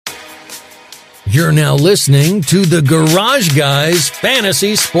You're now listening to the Garage Guys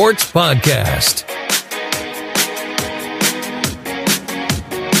Fantasy Sports Podcast.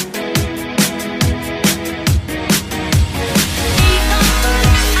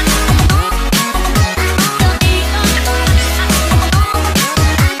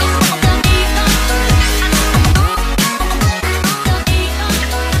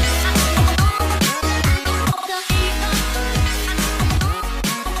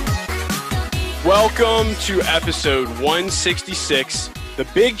 Welcome to episode 166, the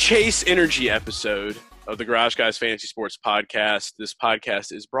Big Chase Energy episode of the Garage Guys Fantasy Sports Podcast. This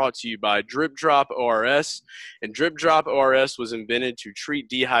podcast is brought to you by Drip Drop ORS, and Drip Drop ORS was invented to treat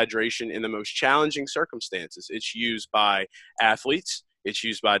dehydration in the most challenging circumstances. It's used by athletes, it's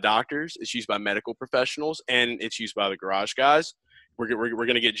used by doctors, it's used by medical professionals, and it's used by the Garage Guys. We're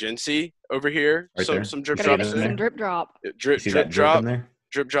going to get Jinsey over here. Right some Drip Drops. Some Drip Drop. Drip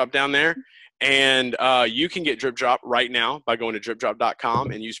Drop down there. And you can get Drip Drop right now by going to dripdrop.com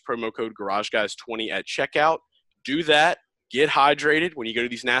and use promo code GarageGuys20 at checkout. Do that. Get hydrated. When you go to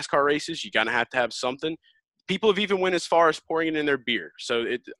these NASCAR races, you're going to have something. People have even went as far as pouring it in their beer. So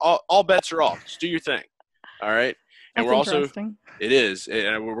all bets are off. Just do your thing. All right? And That's interesting. It is.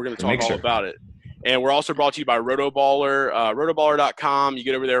 And we're going to talk all about it. And we're also brought to you by Rotoballer, rotoballer.com. You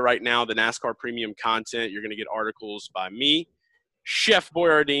get over there right now, the NASCAR premium content. You're going to get articles by me, Chef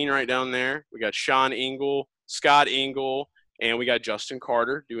Boyardeen right down there. We got Sean Engel, Scott Engel, and we got Justin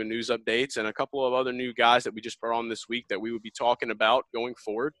Carter doing news updates and a couple of other new guys that we just brought on this week that we would be talking about going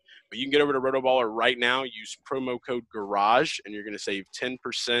forward. But you can get over to Rotoballer right now, use promo code GARAGE, and you're going to save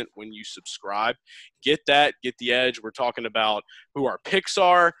 10% when you subscribe. Get that, get the edge. We're talking about who our picks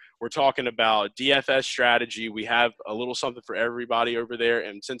are. We're talking about DFS strategy. We have a little something for everybody over there,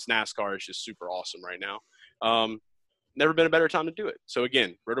 and since NASCAR is just super awesome right now, never been a better time to do it. So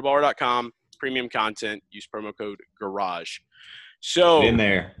again, rotoballer.com, premium content, use promo code GARAGE. So get in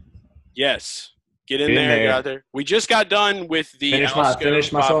there. Yes. Get in there. Get out there. We just got done with the finish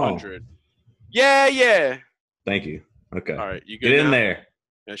my 500. Song. Yeah. Thank you. Okay. All right. You good get in now? there.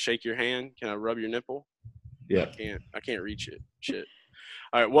 Can I shake your hand? Can I rub your nipple? Yeah. I can't reach it. Shit.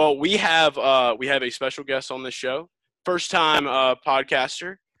 All right. Well, we have a special guest on this show. First time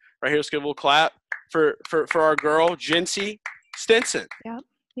podcaster. Right here, let's give a little clap for our girl, Jinsey Stinson.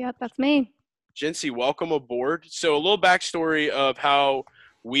 Yep, that's me. Jinsey, welcome aboard. So a little backstory of how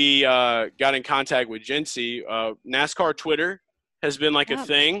we got in contact with Jinsey. NASCAR Twitter has been like a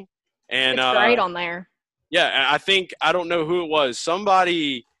thing. And it's great on there. Yeah, I don't know who it was.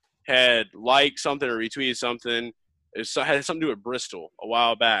 Somebody had liked something or retweeted something. It had something to do with Bristol a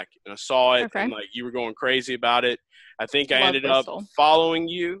while back. And I saw it, and like you were going crazy about it. I think I ended up following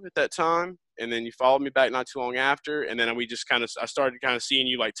you at that time, and then you followed me back not too long after, and then I started kind of seeing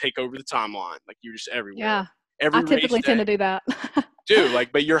you like take over the timeline, like you're just everywhere. Yeah, I typically tend to do that. Dude,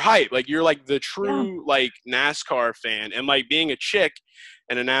 but you're hype, like you're like the true like NASCAR fan, and like being a chick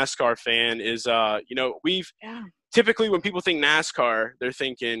and a NASCAR fan is typically when people think NASCAR, they're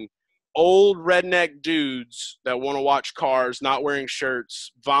thinking old redneck dudes that want to watch cars, not wearing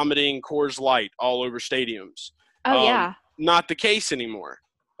shirts, vomiting Coors Light all over stadiums. Not the case anymore.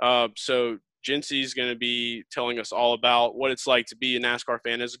 So Jinsey's going to be telling us all about what it's like to be a NASCAR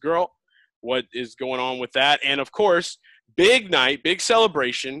fan as a girl, what is going on with that, and of course, big night, big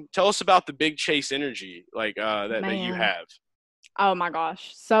celebration. Tell us about the Big Chase Energy that you have. Oh my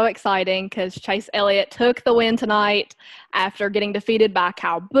gosh, so exciting because Chase Elliott took the win tonight after getting defeated by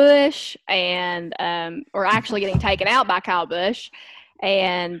Kyle Busch or actually getting taken out by Kyle Busch,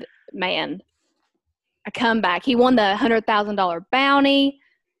 and man, a comeback. He won the $100,000 bounty.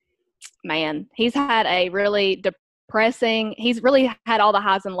 Man, he's had a really he's really had all the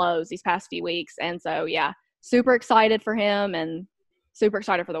highs and lows these past few weeks. And so, yeah, super excited for him and super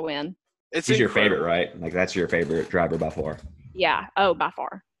excited for the win. He's your favorite, right? Like that's your favorite driver by far. Yeah. Oh, by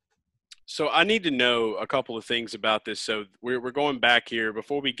far. So I need to know a couple of things about this. So we're going back here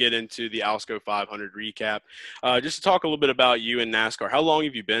before we get into the Alsco 500 recap, just to talk a little bit about you and NASCAR. How long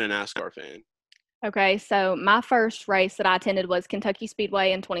have you been a NASCAR fan? Okay, so my first race that I attended was Kentucky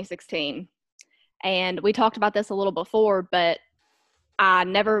Speedway in 2016. And we talked about this a little before, but I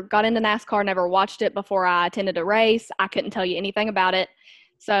never got into NASCAR, never watched it before I attended a race. I couldn't tell you anything about it.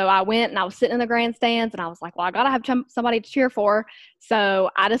 So I went and I was sitting in the grandstands and I was like, well, I got to have somebody to cheer for.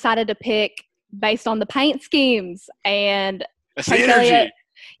 So I decided to pick based on the paint schemes. And that's the energy. Elliott,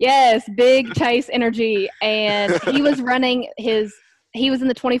 yes, Big Chase Energy. And he was running he was in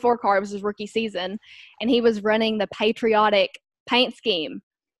the 24 car. It was his rookie season. And he was running the patriotic paint scheme.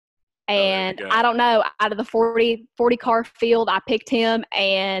 And I don't know, out of the 40 car field, I picked him.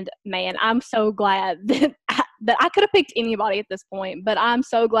 And, man, I'm so glad that I could have picked anybody at this point. But I'm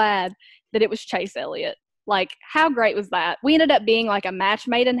so glad that it was Chase Elliott. Like, how great was that? We ended up being like a match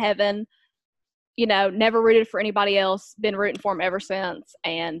made in heaven. You know, never rooted for anybody else. Been rooting for him ever since.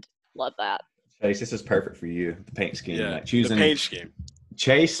 And love that. Chase, this is perfect for you. The paint scheme. Yeah, like choosing the paint scheme.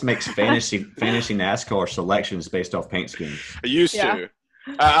 Chase makes fantasy NASCAR selections based off paint schemes. I used to.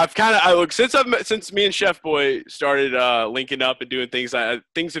 I've kind of since me and Chef Boy started linking up and doing things.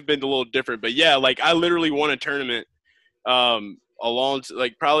 Things have been a little different, but yeah, like I literally won a tournament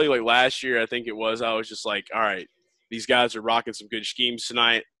probably last year. I think it was. I was just like, all right, these guys are rocking some good schemes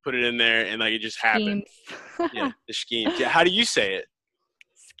tonight. Put it in there, and like it just happened. Yeah, the schemes. Yeah, how do you say it?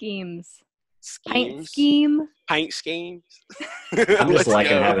 Schemes. Paint scheme. Paint schemes. I'm just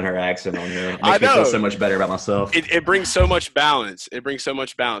liking having her accent on here. It makes me feel so much better about myself. It brings so much balance. We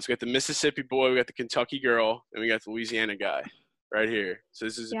got the Mississippi boy, we got the Kentucky girl, and we got the Louisiana guy right here. So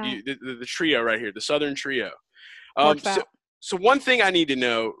this is the trio right here, the Southern trio. So one thing I need to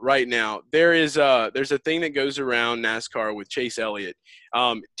know right now, there's a thing that goes around NASCAR with Chase Elliott,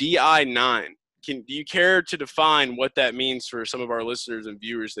 DI9. Do you care to define what that means for some of our listeners and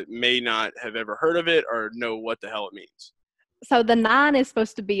viewers that may not have ever heard of it or know what the hell it means? So the 9 is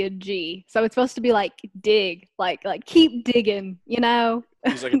supposed to be a G. So it's supposed to be like dig, like keep digging, you know?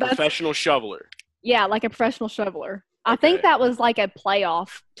 He's like a professional shoveler. Yeah, like a professional shoveler. Okay. I think that was like a playoff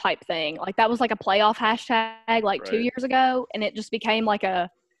type thing. Like that was like a playoff hashtag like 2 years ago, and it just became like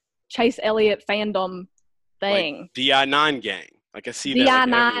a Chase Elliott fandom thing. Like DI9 gang. Like I see that.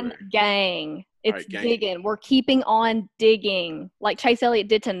 DI9 gang. It's digging. We're keeping on digging like Chase Elliott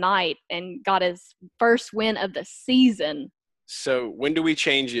did tonight and got his first win of the season. So when do we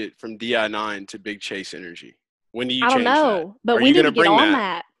change it from DI9 to Big Chase Energy? When do you change that? I don't know, but we need to get on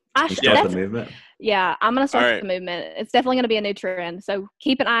that. Start the movement? Yeah, I'm going to start the movement. It's definitely going to be a new trend. So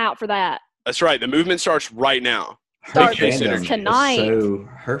keep an eye out for that. That's right. The movement starts right now. Starts tonight.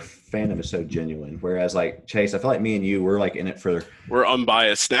 Her fandom is so genuine. Whereas like Chase, I feel like me and you, we're like in it for. We're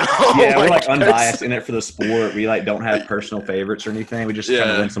unbiased now. Yeah, we're like unbiased in it for the sport. We like don't have personal favorites or anything. We just try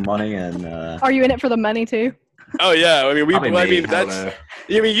to win some money and. Are you in it for the money too? Oh yeah, I mean that's.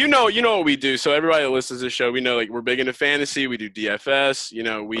 I mean you know what we do. So everybody that listens to the show, we know like we're big into fantasy. We do DFS. You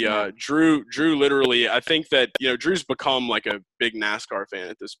know, we Drew literally. I think that Drew's become like a big NASCAR fan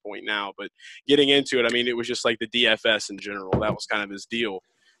at this point now. But getting into it, I mean, it was just like the DFS in general. That was kind of his deal.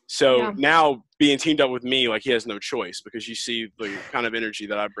 So now being teamed up with me, like he has no choice because you see the kind of energy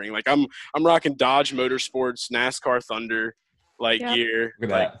that I bring. Like I'm rocking Dodge Motorsports, NASCAR Thunder, gear,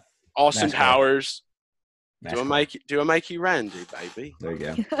 like Austin Powers. Do a Mikey Randy, baby. There you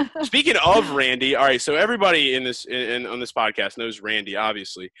go. Speaking of Randy, all right. So everybody on this podcast knows Randy,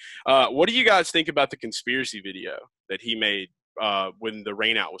 obviously. What do you guys think about the conspiracy video that he made when the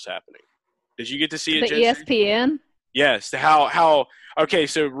rainout was happening? Did you get to see it? The ESPN. Yes. How? Okay.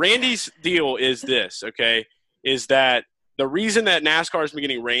 So Randy's deal is this. Okay, is that the reason that NASCAR has been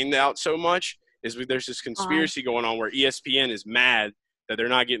getting rained out so much is there's this conspiracy going on where ESPN is mad that they're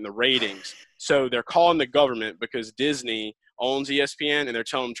not getting the ratings. So they're calling the government because Disney owns ESPN, and they're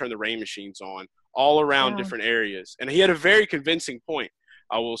telling them to turn the rain machines on all around different areas. And he had a very convincing point,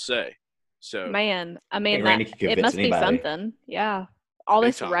 I will say. So man, I mean, it must be something. Yeah. All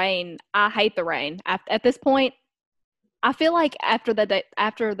this rain. I hate the rain. At this point, I feel like after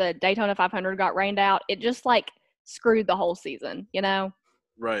the Daytona 500 got rained out, it just like screwed the whole season, you know?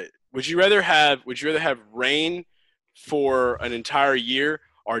 Right. Would you rather have rain for an entire year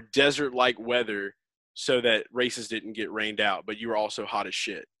or desert-like weather so that races didn't get rained out, but you were also hot as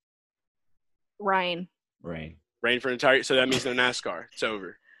shit? Rain for an entire – so that means no NASCAR. It's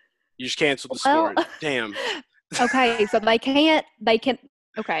over. You just canceled the sport. Damn. Okay, so they can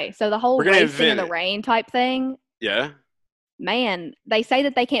 – okay, so the whole racing in the rain type thing. Yeah. Man, they say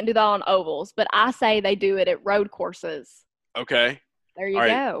that they can't do that on ovals, but I say they do it at road courses. Okay. There you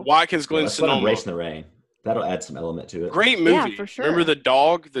go. Watkins Glen Sonoma. Race in the rain. That'll add some element to it. Great movie. Yeah, for sure. Remember the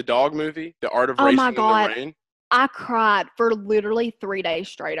dog movie? The Art of Racing in the Rain? I cried for literally 3 days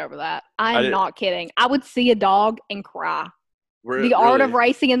straight over that. I'm not kidding. I would see a dog and cry. The Art of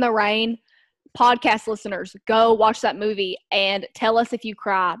Racing in the Rain. Podcast listeners, go watch that movie and tell us if you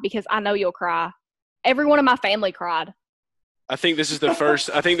cry, because I know you'll cry. Everyone in my family cried. I think this is the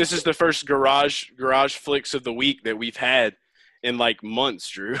first garage flicks of the week that we've had in like months,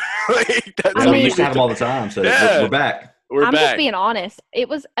 Drew. We used to have them all the time, so we're back. I'm just being honest. It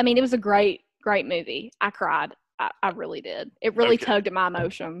was a great movie. I cried. I really did. It really tugged at my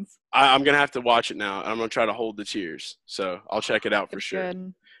emotions. I'm going to have to watch it now. I'm going to try to hold the tears. So I'll check it out for sure.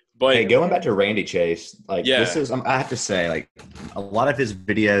 Good. But hey, going back to Randy Chase, like yeah. this is, I have to say, like a lot of his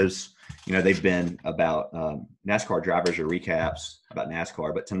videos, you know, they've been about NASCAR drivers or recaps about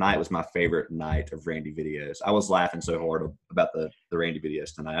NASCAR. But tonight was my favorite night of Randy videos. I was laughing so hard about the Randy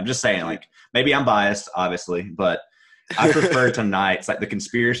videos tonight. I'm just saying, like, maybe I'm biased, obviously, but I prefer tonight's, like the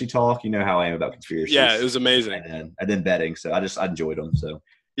conspiracy talk. You know how I am about conspiracies. Yeah, it was amazing. And then betting. So I enjoyed them. So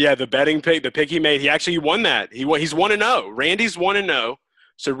yeah, the betting pick, the pick he made, he actually won that. He's 1-0. Randy's 1-0.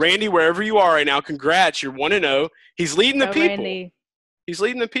 So Randy, wherever you are right now, congrats, you're 1-0. He's leading the people. Randy. He's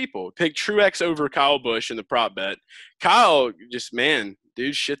leading the people. Pick Truex over Kyle Busch in the prop bet. Kyle, just man,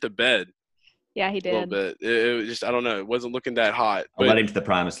 dude, shit the bed. Yeah, he did. A little bit. It was just, I don't know. It wasn't looking that hot. I led him to the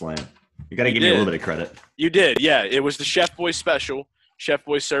promised land. You got to give me a little bit of credit. You did, yeah. It was the Chef Boy special. Chef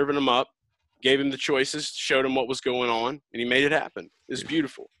Boy serving him up, gave him the choices, showed him what was going on, and he made it happen. It's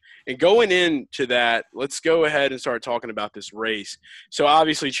beautiful. And going into that, let's go ahead and start talking about this race. So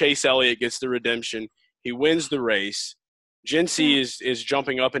obviously Chase Elliott gets the redemption. He wins the race. Jinsey is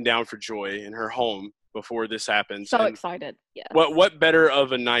jumping up and down for joy in her home before this happens. So excited. Yeah. What better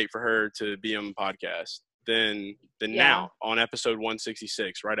of a night for her to be on the podcast than now on episode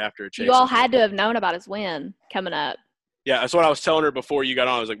 166, right after a Chase. You all had to have known about his win coming up. Yeah, that's what I was telling her before you got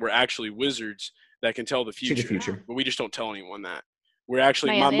on. I was like, we're actually wizards that can tell the future. But we just don't tell anyone that. We're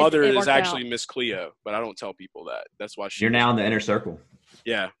actually, my mother is actually Miss Cleo, but I don't tell people that. That's why you're now in the inner circle.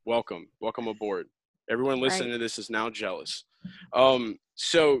 Yeah, welcome aboard. Everyone listening to this is now jealous.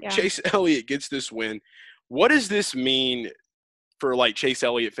 Chase Elliott gets this win. What does this mean for like Chase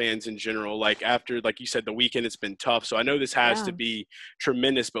Elliott fans in general? Like after, like you said, the weekend, it's been tough. So I know this has to be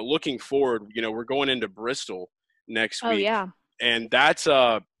tremendous, but looking forward, you know, we're going into Bristol next week. Yeah. And that's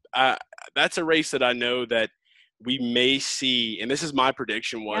a race that I know that we may see, and this is my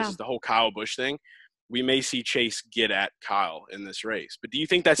prediction is the whole Kyle Busch thing. We may see Chase get at Kyle in this race. But do you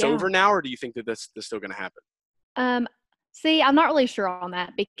think that's over now, or do you think that that's still going to happen? See, I'm not really sure on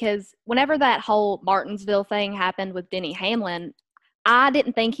that, because whenever that whole Martinsville thing happened with Denny Hamlin, I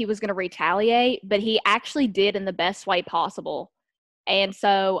didn't think he was going to retaliate, but he actually did in the best way possible. And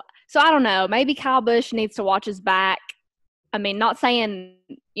so I don't know, maybe Kyle Busch needs to watch his back. I mean, not saying,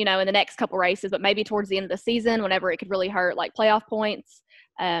 you know, in the next couple races, but maybe towards the end of the season, whenever it could really hurt, like playoff points.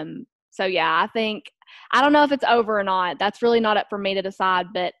 So, yeah, I don't know if it's over or not. That's really not up for me to decide,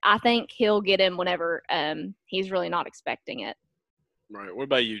 but I think he'll get him whenever he's really not expecting it. Right. What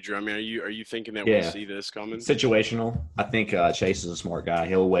about you, Drew? I mean, are you thinking that we'll see this coming? Situational. I think Chase is a smart guy.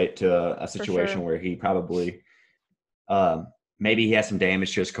 He'll wait to a situation where he probably maybe he has some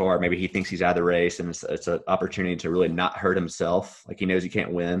damage to his car. Maybe he thinks he's out of the race, and it's an opportunity to really not hurt himself. Like he knows he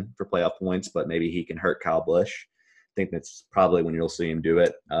can't win for playoff points, but maybe he can hurt Kyle Busch. I think that's probably when you'll see him do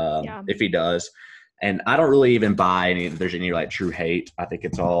it if he does. And I don't really even buy there's any like true hate. I think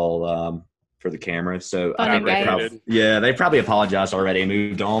it's all for the camera. So I think they probably apologized already and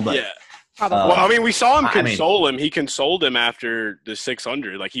moved on. But well, I mean, we saw him console him. He consoled him after the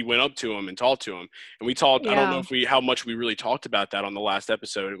 600. Like he went up to him and talked to him. And we talked. I don't know how much we really talked about that on the last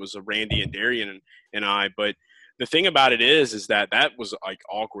episode. It was Randy and Darian and I. But the thing about it is that was like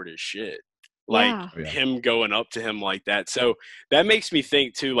awkward as shit. Like him going up to him like that. So that makes me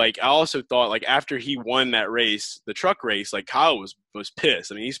think too, like I also thought like after he won that race, the truck race, like Kyle was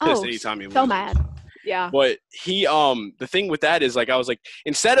pissed. I mean, he's pissed anytime he loses. So mad. Yeah. But he the thing with that is like I was like,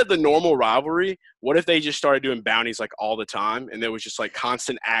 instead of the normal rivalry, what if they just started doing bounties like all the time, and there was just like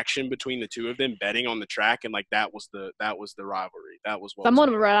constant action between the two of them betting on the track, and like that was the rivalry. That was what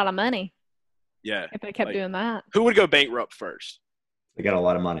someone would run out of money. Yeah. If they kept doing that. Who would go bankrupt first? They got a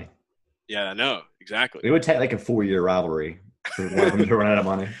lot of money. Yeah, I know. Exactly. It would take like a 4-year rivalry for one of them to run out of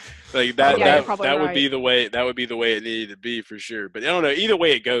money. Like that would be the way it needed to be for sure. But I don't know. Either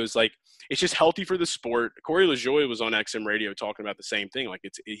way it goes, like it's just healthy for the sport. Corey LaJoie was on XM Radio talking about the same thing. Like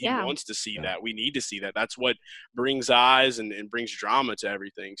he wants to see that. We need to see that. That's what brings eyes and brings drama to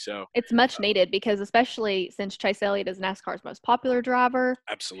everything. So it's much needed, because especially since Chase Elliott is NASCAR's most popular driver.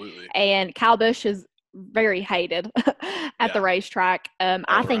 Absolutely. And Kyle Busch is very hated at the racetrack.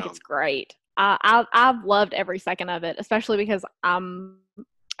 I think it's great. I've loved every second of it, especially because I'm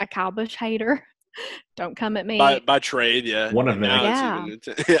a Kyle Busch hater. Don't come at me. By trade, yeah. One of them.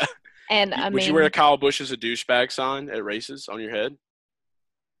 Yeah. And would you wear a Kyle Busch as a douchebag sign at races on your head?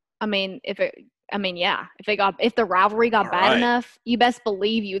 I mean, if the rivalry got bad enough, you best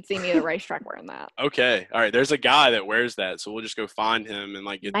believe you would see me at the racetrack wearing that. Okay. All right. There's a guy that wears that, so we'll just go find him and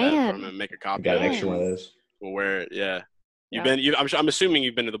like get that from him and make a copy. Got an extra one of those. We'll wear it. Yeah. I'm assuming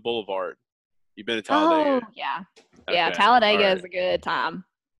you've been to the Boulevard. You've been to Talladega. Oh yeah. Okay. Yeah. Talladega is a good time.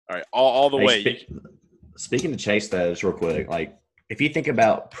 All right. All the way. Speaking to Chase, though, just real quick, like if you think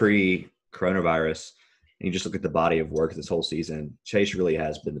about pre-coronavirus and you just look at the body of work this whole season, Chase really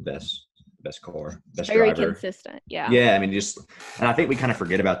has been the best car, best Very driver. consistent. Yeah. Yeah. I mean, and I think we kind of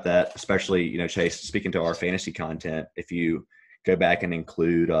forget about that, especially, Chase, speaking to our fantasy content, if you go back and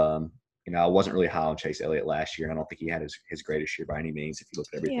include, I wasn't really high on Chase Elliott last year. And I don't think he had his greatest year by any means if you look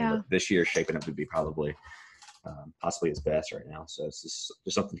at everything. Yeah. But this year is shaping up to be probably possibly his best right now. So it's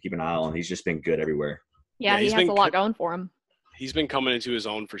just something to keep an eye on. He's just been good everywhere. Yeah, he has a lot going for him. He's been coming into his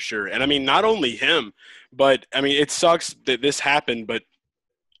own for sure. And, I mean, not only him, but, I mean, it sucks that this happened, but,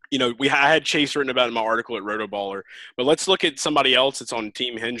 I had Chase written about in my article at Rotoballer. But let's look at somebody else that's on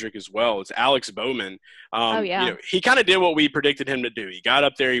Team Hendrick as well. It's Alex Bowman. He kind of did what we predicted him to do. He got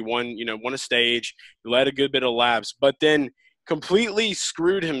up there. He won a stage. He led a good bit of laps. But then completely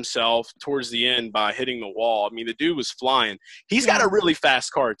screwed himself towards the end by hitting the wall. I mean, the dude was flying. He's got a really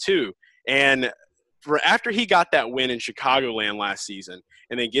fast car too. And after he got that win in Chicagoland last season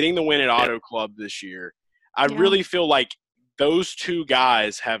and then getting the win at Auto Club this year, I really feel like those two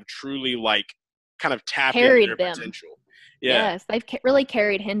guys have truly kind of tapped into their potential. Yeah. Yes, they've really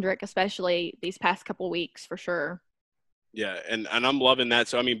carried Hendrick, especially these past couple weeks for sure. Yeah, and I'm loving that.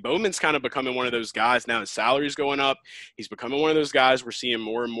 So, I mean, Bowman's kind of becoming one of those guys now. His salary's going up. He's becoming one of those guys we're seeing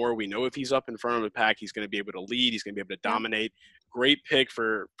more and more. We know if he's up in front of the pack, he's going to be able to lead. He's going to be able to dominate. Great pick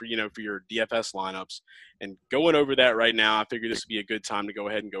for your DFS lineups. And going over that right now, I figure this would be a good time to go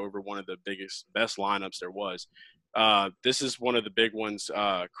ahead and go over one of the best lineups there was. This is one of the big ones.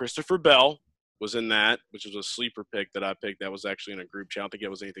 Christopher Bell was in that, which was a sleeper pick that I picked. That was actually in a group chat. I don't think it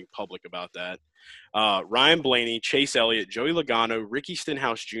was anything public about that. Ryan Blaney, Chase Elliott, Joey Logano, Ricky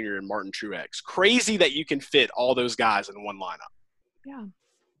Stenhouse Jr., and Martin Truex. Crazy that you can fit all those guys in one lineup. Yeah.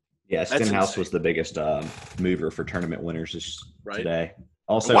 Yeah, Stenhouse was the biggest mover for tournament winners today.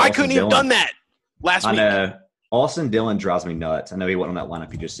 Also, why couldn't he have done that last week? I know. Austin Dillon drives me nuts. I know he wasn't on that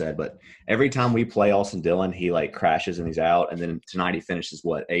lineup you just said, but every time we play Austin Dillon, he crashes and he's out. And then tonight he finishes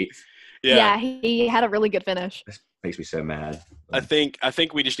 8th. Yeah, he had a really good finish. This makes me so mad. I think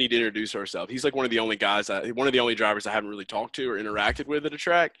we just need to introduce ourselves. He's one of the only guys, one of the only drivers I haven't really talked to or interacted with at a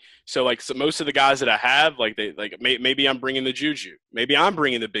track. So most of the guys that I have, maybe I'm bringing the juju. Maybe I'm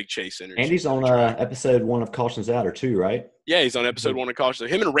bringing the big Chase energy. Andy's on episode 1 of Cautions Out or 2, right? Yeah, he's on episode 1 of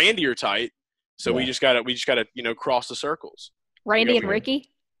Cautions Out. Him and Randy are tight. So we just gotta cross the circles. Randy and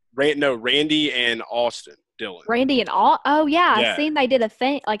Ricky? Randy and Austin Dillon. Randy and I've seen they did a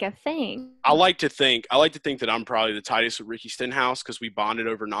thing. I like to think that I'm probably the tightest with Ricky Stenhouse because we bonded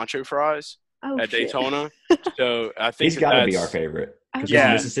over nacho fries at Daytona. So I think he's got to be our favorite because he's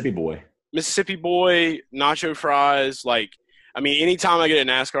a Mississippi boy. Mississippi boy, nacho fries. Anytime I get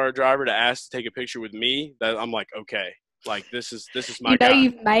a NASCAR driver to ask to take a picture with me, that I'm like, okay, this is my guy.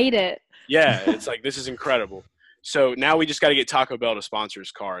 You've made it. Yeah, it's this is incredible. So now we just got to get Taco Bell to sponsor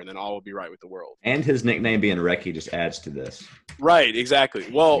his car, and then all will be right with the world. And his nickname being Recchi just adds to this. Right, exactly.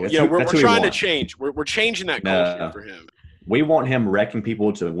 Well, we're trying to change. We're changing that culture for him. We want him wrecking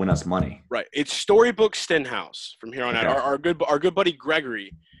people to win us money. Right. It's Storybook Stenhouse from here on out. Our good buddy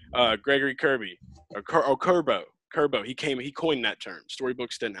Gregory Kirby, or Kerbo. He coined that term,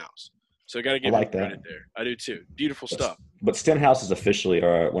 Storybook Stenhouse. So I got to give him credit there. I do too. Beautiful stuff. But Stenhouse is officially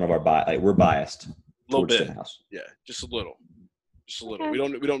one of our we're biased. A little bit. Stenhouse. Yeah, just a little. Okay. We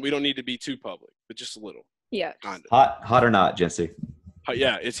don't need to be too public, but just a little. Yeah. Kind of. Hot or not, Jinsey?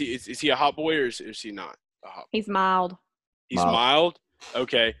 Yeah. Is he a hot boy or is he not a hot boy? He's mild. He's mild?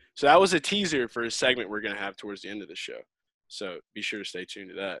 Okay. So that was a teaser for a segment we're going to have towards the end of the show. So be sure to stay tuned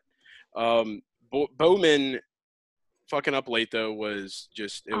to that. Bowman fucking up late though was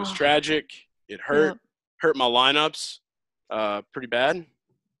tragic. It hurt my lineups pretty bad.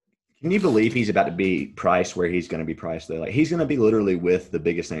 Can you believe he's about to be priced where he's going to be priced though? He's going to be literally with the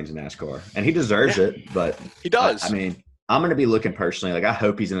biggest names in NASCAR, and he deserves it. But he does. I'm going to be looking personally. I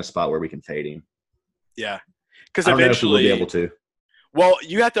hope he's in a spot where we can fade him. Yeah, because eventually know if we'll be able to. Well,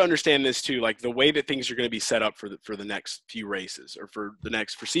 you have to understand this too. The way that things are going to be set up for the next few races or for the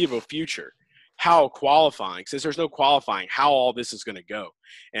next foreseeable future. How qualifying, since there's no qualifying, how all this is going to go.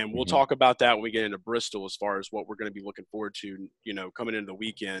 And we'll talk about that when we get into Bristol as far as what we're going to be looking forward to, coming into the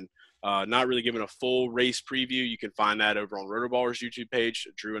weekend. Not really giving a full race preview. You can find that over on Rotoballer's YouTube page.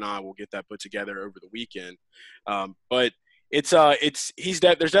 Drew and I will get that put together over the weekend. But there's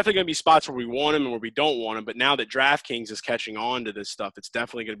definitely going to be spots where we want him and where we don't want him. But now that DraftKings is catching on to this stuff, it's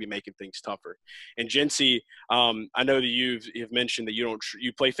definitely going to be making things tougher. And Jinsey, I know that you've mentioned that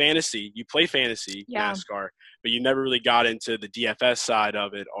you play fantasy. You play fantasy NASCAR, but you never really got into the DFS side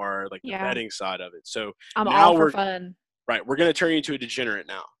of it or the betting side of it. So I'm all for fun. Right, we're going to turn you into a degenerate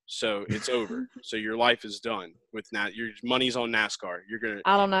now. So it's over. So your life is done with your money's on NASCAR.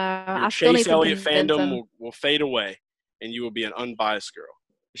 I don't know. Your I still need Chase to Elliott convince him. fandom will fade away, and you will be an unbiased girl.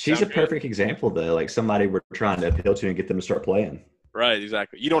 She's a perfect example, though. Like somebody we're trying to appeal to and get them to start playing. Right,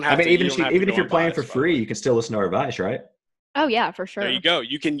 exactly. You don't have to. Even if you're playing for free, you can still listen to our advice, right? Oh yeah, for sure. There you go.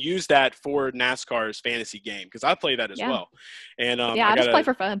 You can use that for NASCAR's fantasy game because I play that as well. And I just play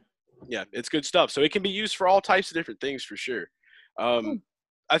for fun. Yeah, it's good stuff. So it can be used for all types of different things for sure.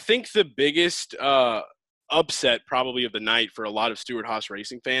 I think the biggest upset probably of the night for a lot of Stewart-Haas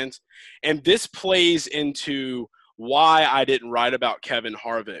racing fans, and this plays into why I didn't write about Kevin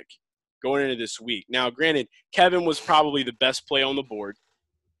Harvick going into this week. Now, granted, Kevin was probably the best play on the board.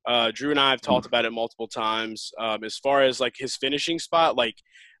 Drew and I have talked about it multiple times. As far as like his finishing spot, like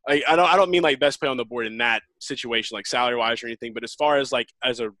I don't mean like best play on the board in that situation, like salary wise or anything, but as far as like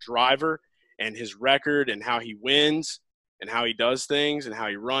as a driver and his record and how he wins and how he does things and how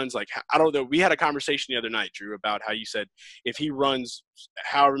he runs, like I don't know. We had a conversation the other night, Drew, about how you said if he runs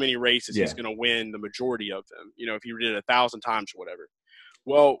however many races, he's going to win the majority of them. You know, if he did it 1,000 times or whatever.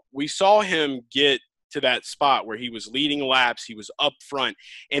 Well, we saw him get to that spot where he was leading laps, he was up front,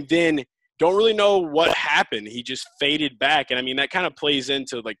 and then don't really know what happened. He just faded back. And I mean, that kind of plays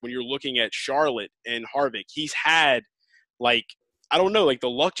into like when you're looking at Charlotte and Harvick, he's had like, I don't know, like the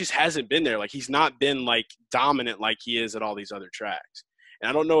luck just hasn't been there. Like he's not been like dominant like he is at all these other tracks. And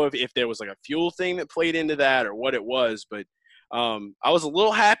I don't know if there was like a fuel thing that played into that or what it was, but I was a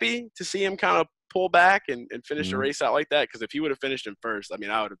little happy to see him kind of pull back and finish the race out like that. Because if he would have finished in first, I mean,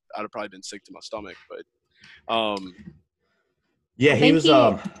 I'd have probably been sick to my stomach. But yeah, he was.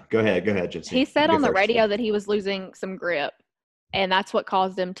 Go ahead, Jinsey. He said on the radio that he was losing some grip, and that's what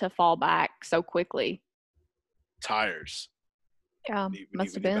caused him to fall back so quickly. Tires. Yeah,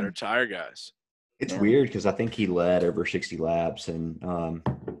 must have been better tire guys. It's weird because I think he led over 60 laps, and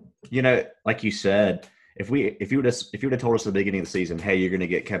you know, like you said, if you would have told us at the beginning of the season, hey, you're going to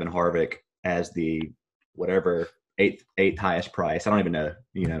get Kevin Harvick as the whatever eighth highest price. I don't even know,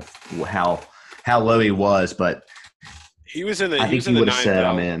 you know, how low he was, but he was in the. I think he would have said,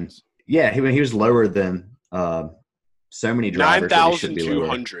 "I'm in." Yeah, he was lower than so many drivers.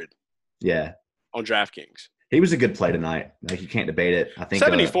 9,200. Yeah, on DraftKings. He was a good play tonight. Like you can't debate it. I think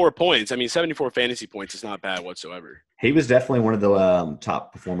 74 points. I mean, 74 fantasy points is not bad whatsoever. He was definitely one of the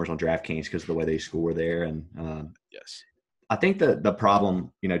top performers on DraftKings because of the way they score there. And yes, I think the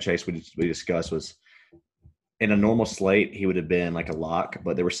problem, you know, Chase, we discussed was in a normal slate he would have been like a lock,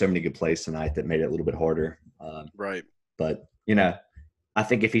 but there were so many good plays tonight that made it a little bit harder. Right. But you know, I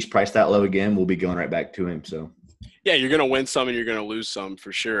think if he's priced that low again, we'll be going right back to him. So. Yeah, you're going to win some and you're going to lose some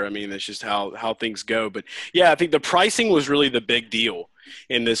for sure. I mean, that's just how things go. But, yeah, I think the pricing was really the big deal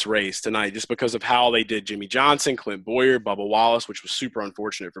in this race tonight just because of how they did Jimmy Johnson, Clint Boyer, Bubba Wallace, which was super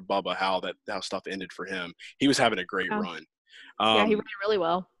unfortunate for Bubba, how stuff ended for him. He was having a great run. Yeah, he ran really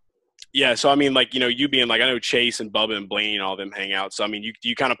well. Yeah, so, I mean, like, you know, you being like, I know Chase and Bubba and Blaney and all them hang out. So, I mean,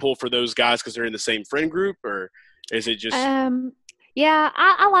 you kind of pull for those guys because they're in the same friend group, or is it just – Yeah,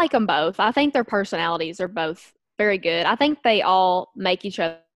 I like them both. I think their personalities are both very good. I think they all make each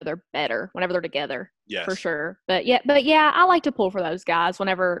other better whenever they're together. Yes. For sure. But yeah, I like to pull for those guys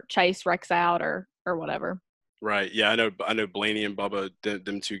whenever Chase wrecks out or whatever. Right. Yeah, I know Blaney and Bubba,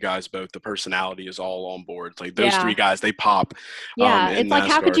 them two guys both, the personality is all on board. Like those three guys, they pop. Yeah, it's like NASCAR.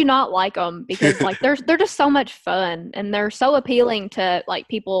 How could you not like them? Because like they're just so much fun and they're so appealing to like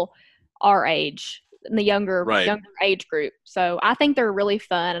people our age, in the younger age group. So I think they're really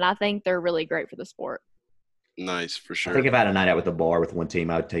fun and I think they're really great for the sport. Nice, for sure. I think if I had a night out with the bar with one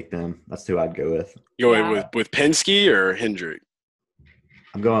team, I would take them. That's who I'd go with. You go with Penske or Hendrick?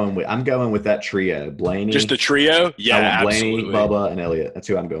 I'm going with that trio. Blaney. Just the trio? Yeah, Blaney, absolutely. Bubba, and Elliott. That's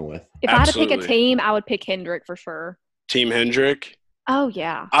who I'm going with. If I had to pick a team, I would pick Hendrick for sure. Team Hendrick? Oh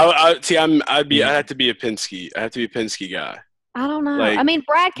yeah. I'd have to be a Penske. I have to be a Penske guy. I don't know. Like, I mean,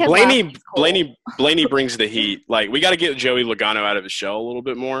 Brad Keselowski. Cool. Blaney brings the heat. Like we got to get Joey Logano out of his shell a little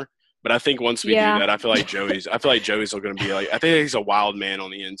bit more. But I think once we do that, I feel like Joey's going to be like. I think he's a wild man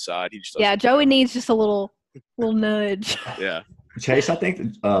on the inside. He just Joey needs just a little nudge. Yeah. Chase, I think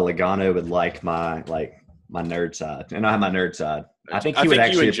Logano would like my nerd side, and I have my nerd side. I think he would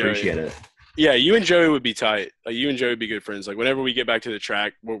actually appreciate it. Yeah, you and Joey would be tight. Like you and Joey would be good friends. Like whenever we get back to the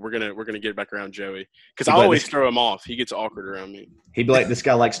track, we're gonna get back around Joey because I always throw him off. He gets awkward around me. He'd be like, "This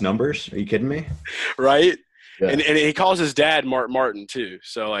guy likes numbers. Are you kidding me?" Right. Yeah. And he calls his dad Martin too.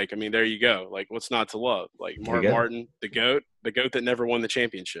 So like, I mean, there you go. Like, what's not to love? Like Martin, the goat that never won the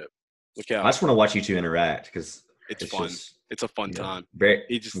championship. Look out! I just want to watch you two interact because it's fun. It's a fun time.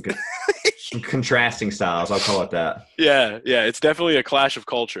 Some contrasting styles. I'll call it that. Yeah. It's definitely a clash of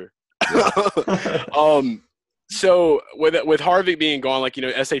culture. So with Harvick being gone, like,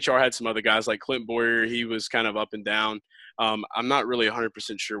 SHR had some other guys like Clint Boyer. He was kind of up and down. I'm not really 100%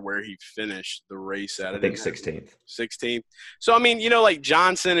 sure where he finished the race at. I think 16th. 16th. So, I mean, like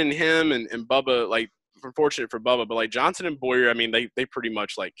Johnson and him and Bubba, like, unfortunate for Bubba, but like Johnson and Boyer, I mean, they pretty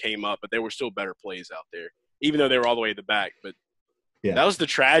much like came up, but they were still better plays out there, even though they were all the way at the back. But that was the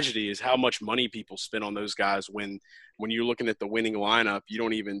tragedy, is how much money people spend on those guys when you're looking at the winning lineup, you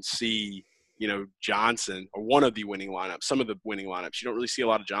don't even see – Johnson, or one of the winning lineups, some of the winning lineups, you don't really see a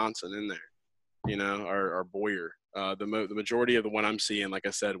lot of Johnson in there, or Boyer. The majority of the one I'm seeing, like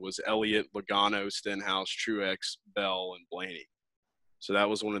I said, was Elliott, Logano, Stenhouse, Truex, Bell, and Blaney. So that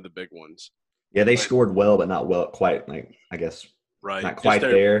was one of the big ones. Yeah, they scored well, but not well, quite, like, I guess, right. Not quite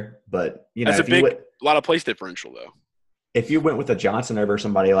there. But, that's a lot of place differential, though. If you went with a Johnson over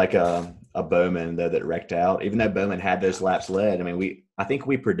somebody like a Bowman, though, that wrecked out, even though Bowman had those laps led, I mean, I think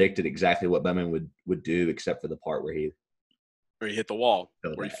we predicted exactly what Bowman would do, except for the part where he hit the wall,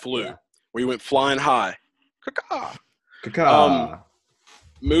 where he flew, where he went flying high.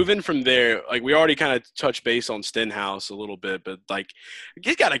 Moving from there, like, we already kind of touched base on Stenhouse a little bit, but like,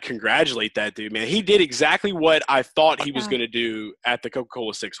 you got to congratulate that dude, man. He did exactly what I thought he was going to do at the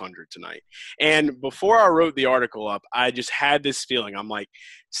Coca-Cola 600 tonight. And before I wrote the article up, I just had this feeling. I'm like,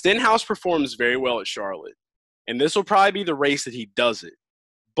 Stenhouse performs very well at Charlotte, and this will probably be the race that he does it.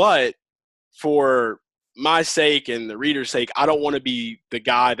 But for my sake and the reader's sake, I don't want to be the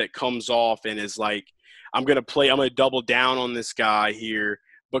guy that comes off and is like, I'm going to double down on this guy here,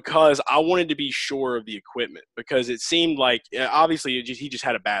 because I wanted to be sure of the equipment, because it seemed like, obviously, he just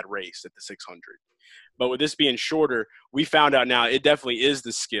had a bad race at the 600. But with this being shorter, we found out now it definitely is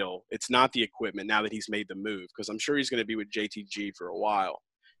the skill. It's not the equipment now that he's made the move, because I'm sure he's going to be with JTG for a while.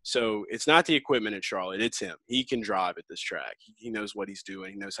 So it's not the equipment at Charlotte. It's him. He can drive at this track. He knows what he's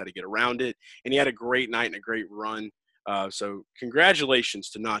doing. He knows how to get around it. And he had a great night and a great run. So congratulations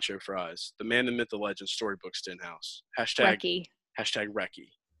to Nacho Fries, the man, the myth, the legend, Storybook Stenhouse. Hashtag Recce.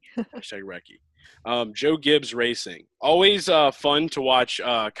 Hashtag Recce. Joe Gibbs Racing. Always fun to watch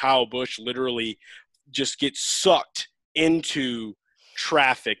Kyle Busch literally just get sucked into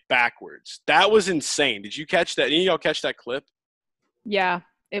traffic backwards. That was insane. Did you catch that? Any of y'all catch that clip? Yeah,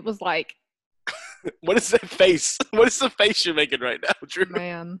 it was like. What is that face? What is the face you're making right now, Drew?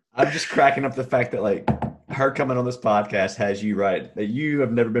 Man. I'm just cracking up the fact that, like, her coming on this podcast has you right, that you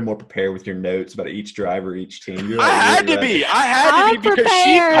have never been more prepared with your notes about each driver, each team. You're like, I had to be because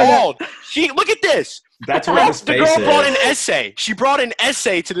she called. Look at this. That's what this face is. The girl brought an essay. She brought an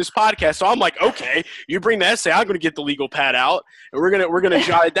essay to this podcast, so I'm like, okay, you bring the essay, I'm going to get the legal pad out, and we're gonna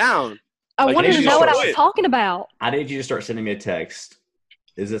jot it down. I wanted to know what I was talking about. I need you to start sending me a text.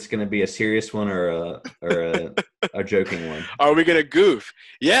 Is this going to be a serious one or a joking one? Are we going to goof?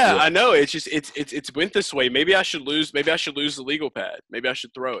 Yeah, I know. It's just it's went this way. Maybe I should lose the legal pad. Maybe I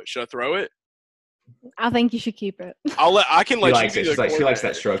should throw it. Should I throw it? I think you should keep it. I can let you. She likes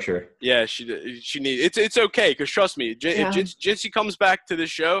that structure. Yeah, she needs. It's okay, because trust me, if Jinsey comes back to this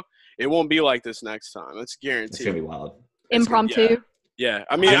show, it won't be like this next time. That's guaranteed. It's gonna be wild. Impromptu. Yeah.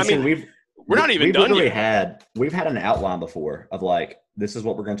 I mean, we're not even done yet. We've had an outline before of like, this is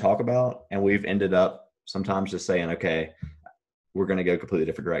what we're going to talk about, and we've ended up sometimes just saying, okay, we're going to go a completely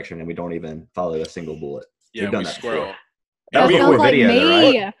different direction, and we don't even follow a single bullet. Yeah, we've done we that squirrel. Before. That was before video,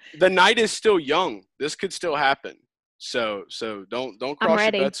 right? The night is still young. This could still happen. So don't cross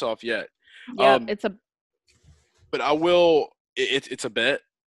your bets off yet. Yeah, But I will. It's a bet.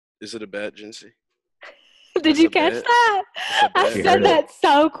 Is it a bet, Jinsey? Did you catch that? I said that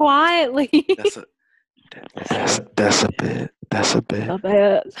so quietly. That's a bit. That's a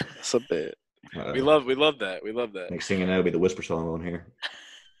bit. We love that. We love that. Next thing you know, it'll be the whisper song on here.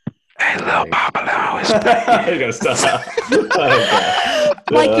 Hey, little Papa, He's gonna stop.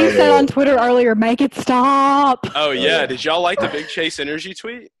 Like you said on Twitter earlier, make it stop. Oh yeah. Did y'all like the Big Chase Energy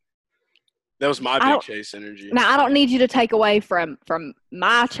tweet? That was my Big Chase Energy. Now I don't need you to take away from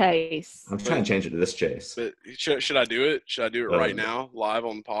my Chase. I'm trying to change it to this Chase. But should I do it? Should I do it right now, live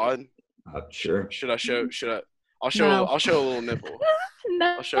on the pod? Sure. I'll show a little nipple.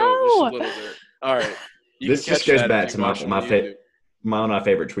 No. I'll show just a little bit. All right. This just goes back to one of my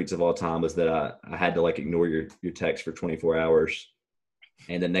favorite tweets of all time was that I had to like ignore your text for 24 hours.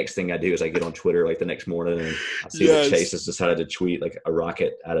 And the next thing I do is I get on Twitter like the next morning and I see that Chase has decided to tweet like a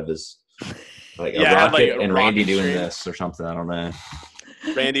rocket out of his a rocket and Randy doing this or something. I don't know.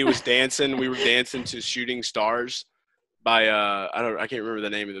 Randy was dancing. We were dancing to Shooting Stars by I can't remember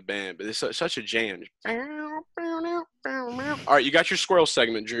the name of the band, but it's such a jam. All right, you got your squirrel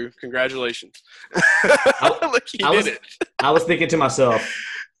segment, Drew. Congratulations. I was thinking to myself,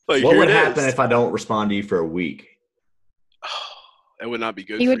 what would happen if I don't respond to you for a week? That would not be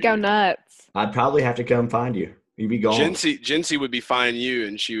good. He would go nuts. I'd probably have to come find you. You'd be gone. Jinsey would be finding you,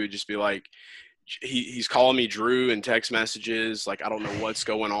 and she would just be like, he's calling me Drew in text messages. Like, I don't know what's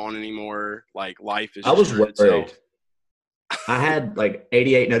going on anymore. Like, life is. I was worried. I had like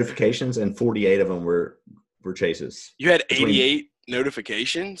 88 notifications, and 48 of them were Chase's. You had 88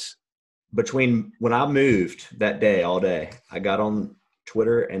 notifications? Between when I moved that day, all day, I got on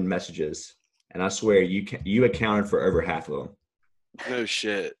Twitter and messages, and I swear you accounted for over half of them. No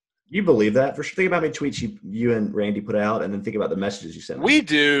shit. You believe that? For sure. Think about how many tweets you and Randy put out, and then think about the messages you sent me. We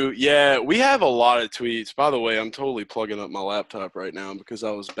do. Yeah, we have a lot of tweets. By the way, I'm totally plugging up my laptop right now because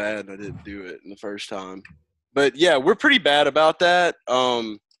I was bad and I didn't do it in the first time. But, yeah, we're pretty bad about that,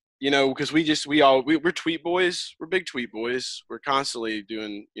 because we're tweet boys. We're big tweet boys. We're constantly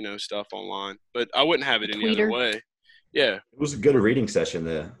doing, stuff online. But I wouldn't have it any other way. Yeah. It was a good reading session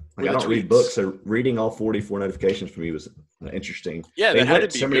there. Like, I don't read books, so reading all 44 notifications for me was interesting. Yeah, they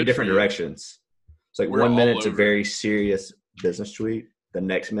went so many different directions. It's like 1 minute it's a very serious business tweet. The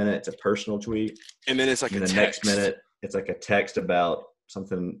next minute it's a personal tweet. And then it's like the next minute it's like a text about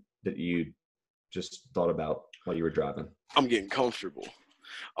something that you just thought about while you were driving. I'm getting comfortable.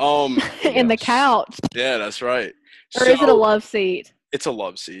 In the couch. Yeah, that's right. Or is it a love seat? It's a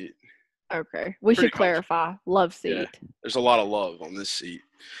love seat. Okay. We should clarify. Love seat. Yeah, there's a lot of love on this seat.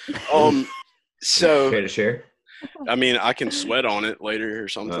 So care to share? I mean, I can sweat on it later or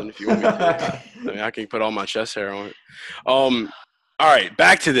something if you want me to. I mean, I can put all my chest hair on it. All right,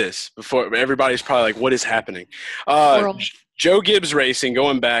 back to this. Before everybody's probably like, "What is happening?" Joe Gibbs Racing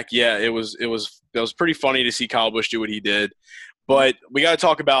going back. Yeah, it was pretty funny to see Kyle Busch do what he did. But we got to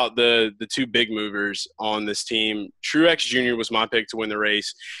talk about the two big movers on this team. Truex Jr. was my pick to win the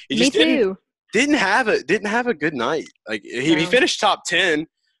race. He just didn't have a good night. Like he finished top 10,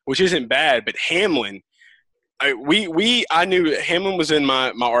 which isn't bad. But Hamlin, I knew Hamlin was in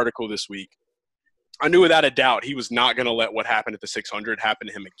my article this week. I knew without a doubt he was not going to let what happened at the 600 happen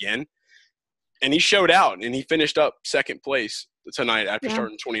to him again. And he showed out, and he finished up second place tonight after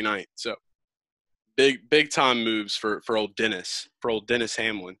starting 29th. So. Big time moves for old Dennis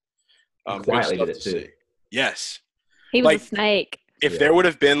Hamlin. Quietly did it too. Yes, he was a snake. If there would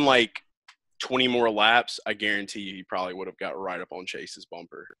have been like 20 more laps, I guarantee you he probably would have got right up on Chase's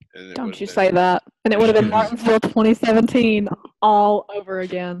bumper. And don't you say that? And it would have been Martinsville 2017 all over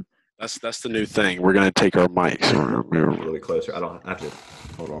again. That's the new thing. We're gonna take our mics really closer. I don't have to.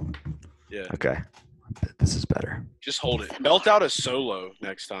 Hold on. Yeah. Okay. This is better. Just hold it. Belt out a solo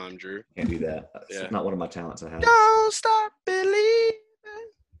next time, Drew. Can't do that. It's not one of my talents I have. Don't stop believing.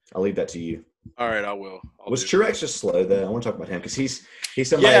 I'll leave that to you. All right, I will. Was Truex just slow though? I want to talk about him because he's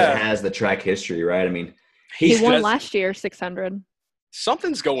somebody that has the track history, right? I mean, he won last year 600.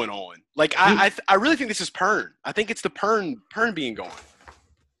 Something's going on. Like I really think this is Pern. I think it's the Pern being gone.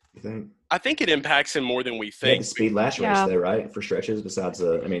 You think? I think it impacts him more than we think. He had the speed last race though, right? For stretches, besides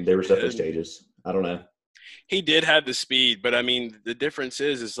there were definitely stages. I don't know. He did have the speed, but I mean, the difference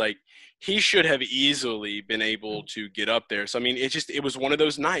is like he should have easily been able to get up there. So I mean, it was one of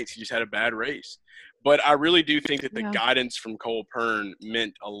those nights. He just had a bad race. But I really do think that the guidance from Cole Pern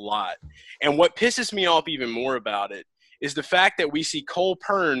meant a lot. And what pisses me off even more about it is the fact that we see Cole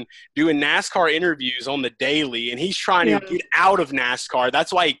Pern doing NASCAR interviews on the daily, and he's trying to get out of NASCAR.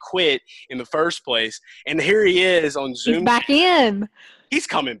 That's why he quit in the first place. And here he is on Zoom. He's back in. He's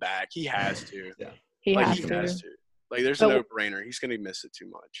coming back. He has to. Yeah. He has to. Like, there's a no-brainer. He's going to miss it too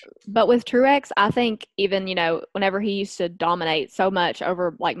much. But with Truex, I think even, whenever he used to dominate so much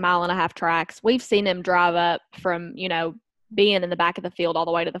over, like, mile-and-a-half tracks, we've seen him drive up from, being in the back of the field all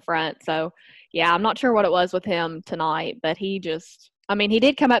the way to the front. So, yeah, I'm not sure what it was with him tonight, but he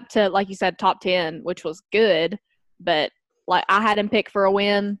did come up to, like you said, top 10, which was good. But, like, I had him pick for a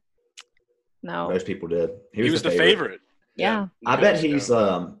win. No. Most people did. He was the favorite. Yeah. I bet he's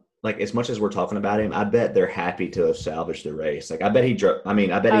like, as much as we're talking about him, I bet they're happy to have salvaged the race. Like, I bet he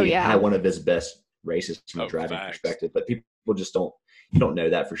had one of his best races from a driving perspective. But people just you don't know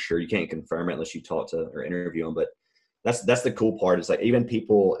that for sure. You can't confirm it unless you talk to or interview him. But that's the cool part. Is like even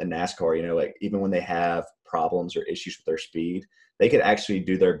people in NASCAR, like even when they have problems or issues with their speed, they could actually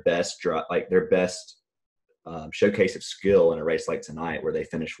do their best showcase of skill in a race like tonight, where they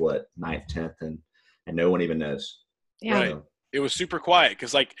finish 9th, 10th, and no one even knows. Yeah. Right. It was super quiet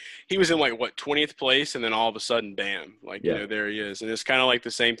because, like, he was in, like, 20th place, and then all of a sudden, bam, like, there he is. And it's kind of like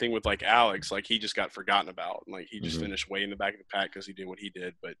the same thing with, like, Alex. Like, he just got forgotten about. Like, he just finished way in the back of the pack because he did what he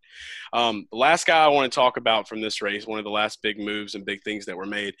did. But the last guy I want to talk about from this race, one of the last big moves and big things that were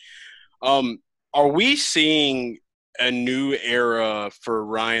made, are we seeing a new era for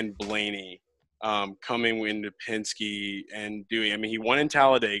Ryan Blaney coming into Penske and doing – I mean, he won in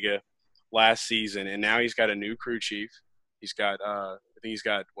Talladega last season, and now he's got a new crew chief. He's got I think he's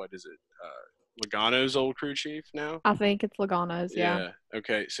got, what is it, Logano's old crew chief now? I think it's Logano's, yeah.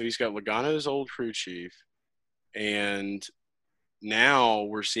 Okay, so he's got Logano's old crew chief, and now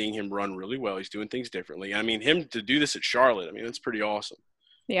we're seeing him run really well. He's doing things differently. I mean, him to do this at Charlotte, I mean, that's pretty awesome.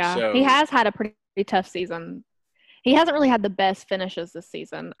 Yeah, so, he has had a pretty tough season. He hasn't really had the best finishes this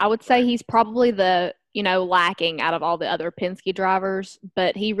season. I would say he's probably the, lacking out of all the other Penske drivers,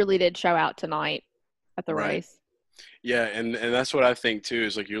 but he really did show out tonight at the race. Yeah, and that's what I think too,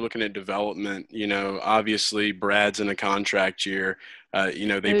 is like you're looking at development, obviously Brad's in a contract year.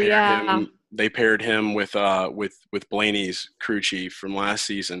 They paired him with Blaney's crew chief from last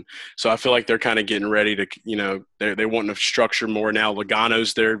season. So I feel like they're kind of getting ready to, they want to structure more now.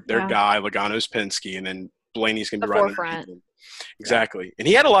 Logano's their guy, Logano's Penske, and then Blaney's going to be right underneath him. Exactly. Yeah. And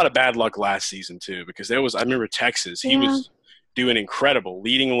he had a lot of bad luck last season too, because I remember Texas, he was doing incredible,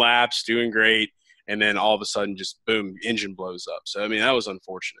 leading laps, doing great. And then all of a sudden, just boom, engine blows up. So, I mean, that was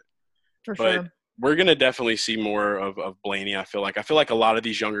unfortunate. For but sure. We're going to definitely see more of Blaney, I feel like. I feel like a lot of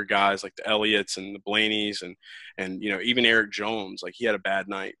these younger guys, like the Elliots and the Blaneys and even Eric Jones, like he had a bad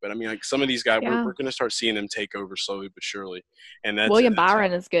night. But, I mean, like some of these guys, we're going to start seeing them take over slowly but surely. And that's William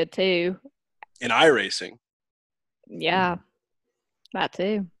Byron is good, too. In iRacing. Yeah, that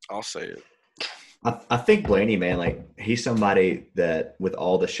too. I'll say it. I think Blaney, man, like he's somebody that with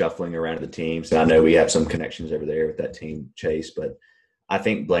all the shuffling around the teams, and I know we have some connections over there with that team, Chase, but I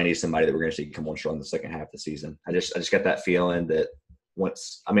think Blaney's somebody that we're going to see come on strong in the second half of the season. I just got that feeling that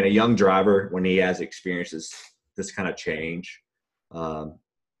a young driver, when he has experiences this kind of change, it's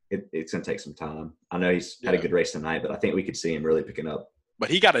going to take some time. I know he's had a good race tonight, but I think we could see him really picking up. But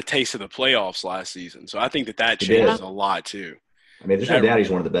he got a taste of the playoffs last season, so I think that changes a lot too. I mean, there's no doubt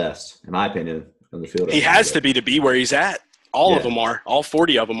he's one of the best, in my opinion, on the field. He has to be where he's at. All of them are. All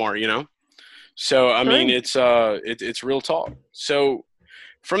 40 of them are, So, I mean, it's real talk. So,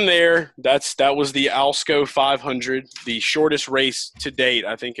 from there, that was the Alsco 500, the shortest race to date,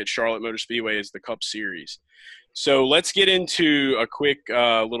 I think, at Charlotte Motor Speedway is the Cup Series. So, let's get into a quick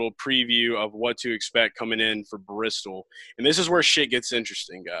little preview of what to expect coming in for Bristol. And this is where shit gets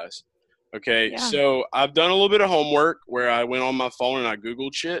interesting, guys. Okay, so I've done a little bit of homework where I went on my phone and I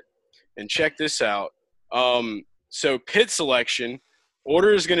Googled shit. And check this out. So pit selection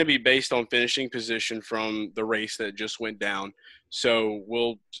order is going to be based on finishing position from the race that just went down. So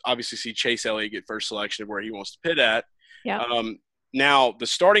we'll obviously see Chase Elliott get first selection of where he wants to pit at. Yeah. Now the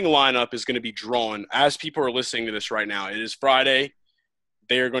starting lineup is going to be drawn as people are listening to this right now. It is Friday.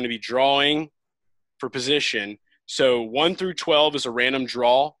 They are going to be drawing for position. So 1 through 12 is a random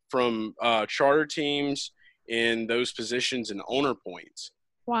draw from charter teams in those positions and owner points.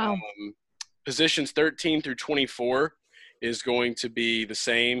 Wow. Positions 13 through 24 is going to be the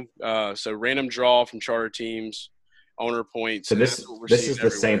same. So random draw from charter teams, owner points. So this is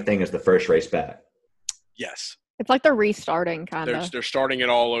the same thing as the first race back. Yes. It's like they're restarting kind of. They're starting it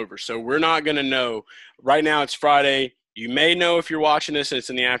all over. So we're not going to know. Right now it's Friday. You may know if you're watching this,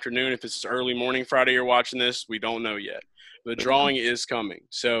 it's in the afternoon. If it's early morning Friday you're watching this, we don't know yet. The drawing is coming.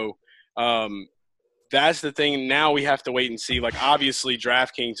 So that's the thing. Now we have to wait and see. Like, obviously,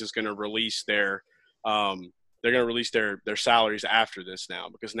 DraftKings is going to release their their salaries after this now,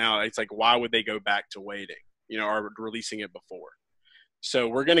 because now it's like, why would they go back to waiting, or releasing it before? So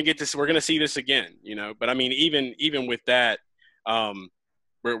we're going to get this. We're going to see this again, But I mean, even with that,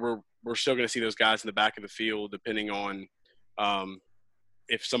 we're still going to see those guys in the back of the field, depending on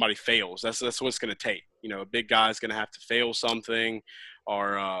if somebody fails. That's what it's going to take. A big guy's going to have to fail something,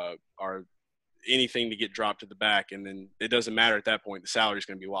 or anything to get dropped to the back, and then it doesn't matter at that point. The salary is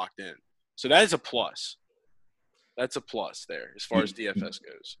going to be locked in. So that is a plus. That's a plus there as far as DFS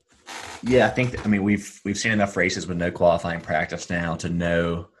goes. Yeah, I think we've seen enough races with no qualifying practice now to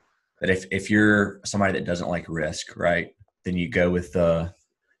know that if you're somebody that doesn't like risk, right, then you go with the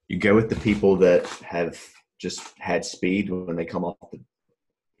people that have just had speed when they come off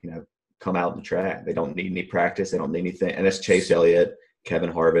come out on the track. They don't need any practice. They don't need anything. And that's Chase Elliott,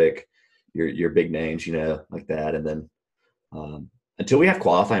 Kevin Harvick, your big names, like that. And then until we have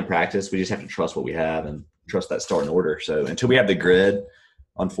qualifying practice, we just have to trust what we have and trust that starting order. So until we have the grid,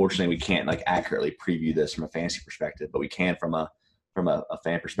 unfortunately, we can't like accurately preview this from a fantasy perspective, but we can from a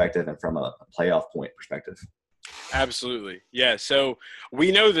fan perspective and from a playoff point perspective. Absolutely. Yeah. So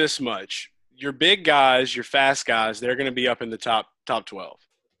we know this much. Your big guys, your fast guys, they're going to be up in the top 12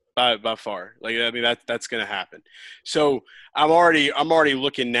 by far. Like, I mean, that's going to happen. So I'm already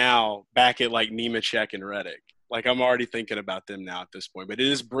looking now back at like Nemechek and Reddick. Like, I'm already thinking about them now at this point. But it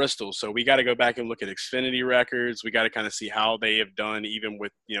is Bristol, so we got to go back and look at Xfinity records. We got to kind of see how they have done even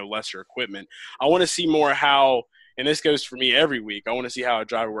with, lesser equipment. I want to see more how – and this goes for me every week. I want to see how a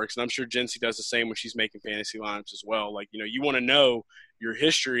driver works. And I'm sure Jinsey does the same when she's making fantasy lineups as well. Like, you want to know your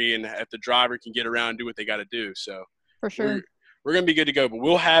history and if the driver can get around and do what they got to do. So for sure. We're going to be good to go. But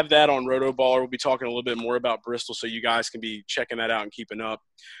we'll have that on Rotoballer. We'll be talking a little bit more about Bristol so you guys can be checking that out and keeping up.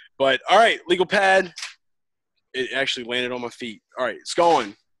 But, all right, Legal Pad. It actually landed on my feet. All right, it's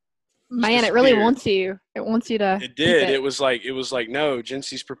going. Man, it really wants you. It wants you to. It did. It was like no,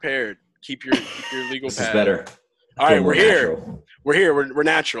 Jinsey's prepared. Keep your legal pad. This is better. All right, we're here. Natural. We're here. We're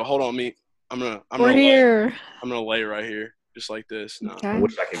natural. Hold on, me. I'm gonna lay right here, just like this. No. Okay. I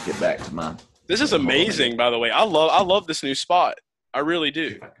wish I could get back to mine. This is amazing, by the way. I love this new spot. I really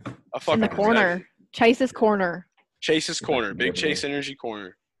do. In the corner. Chase's corner. Chase's corner. Big Chase Energy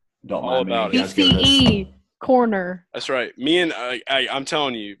corner. Don't all about it. BCE corner. That's right. Me and I'm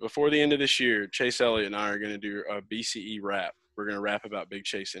telling you, before the end of this year, Chase Elliott and I are going to do a BCE rap. We're going to rap about Big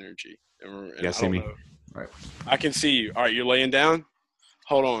Chase Energy. And you see me? All right. I can see you. All right, you're laying down?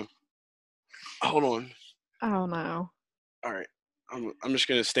 Hold on. Oh, no. All right. I'm just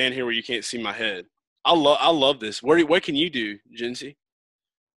going to stand here where you can't see my head. I love this. What can you do, Jinsey?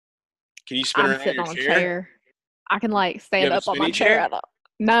 Can you spin around your chair? I can, stand up on my chair.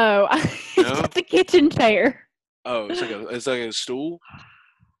 No, it's a kitchen chair. Oh, it's like a stool?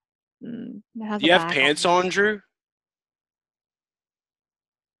 Do you have pants on, Drew?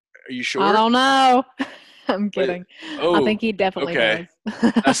 Are you sure? I don't know. I'm kidding. I think he definitely does.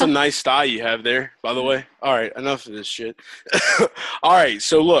 That's a nice style you have there, by the way. All right, enough of this shit. All right,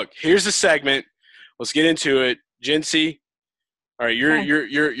 so look, here's the segment. Let's get into it. Jinsey, all right, you're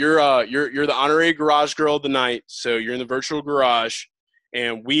the honorary garage girl of the night, so you're in the virtual garage.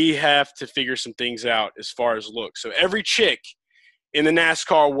 And we have to figure some things out as far as looks. So every chick in the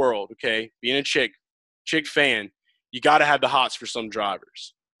NASCAR world, okay, being a chick fan, you got to have the hots for some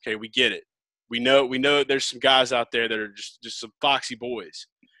drivers. Okay, we get it. We know there's some guys out there that are just some foxy boys.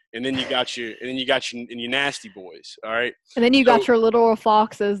 And then you got your nasty boys, all right? And then you got your little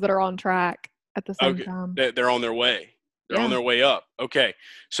foxes that are on track at the same time. They're on their way. They're on their way up. Okay.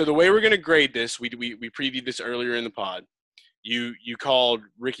 So the way we're going to grade this, we previewed this earlier in the pod. You called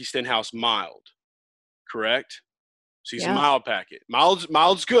Ricky Stenhouse mild, correct? So he's a mild packet.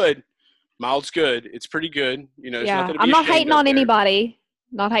 Mild's good. Mild's good. It's pretty good. I'm not hating on anybody.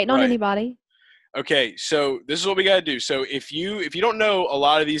 Not hating on anybody. Okay, so this is what we got to do. So if you don't know a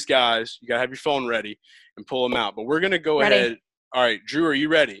lot of these guys, you got to have your phone ready and pull them out. But we're going to go ahead. All right, Drew, are you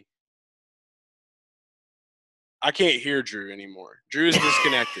ready? I can't hear Drew anymore. Drew is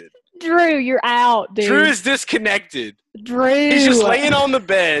disconnected. Drew, you're out, dude. Drew is disconnected. Drew. He's just laying on the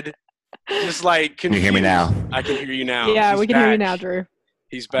bed, just like confused. Can you hear me now? I can hear you now. Yeah, we can hear you now, Drew.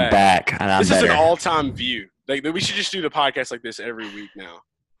 He's back. Back. And this is an all-time view. Like, we should just do the podcast like this every week now.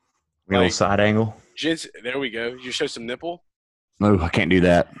 A little side angle. There we go. You show some nipple? No, I can't do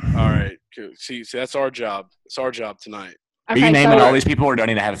that. All right. Cool. See, that's our job. It's our job tonight. Okay, are you naming all these people, or do I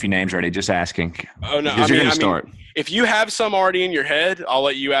need to have a few names ready? Just asking. Oh no, because you're gonna start. If you have some already in your head, I'll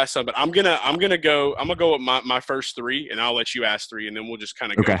let you ask some. But I'm gonna go with my first three, and I'll let you ask three, and then we'll just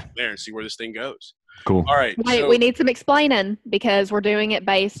kind of go from there and see where this thing goes. Cool. All right. Wait, we need some explaining because we're doing it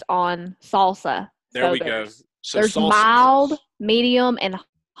based on salsa. There we go. So there's salsa, mild, medium, and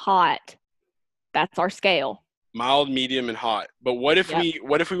hot. That's our scale. Mild, medium, and hot. But what if we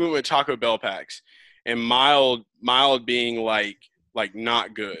went with Taco Bell packs, and mild being like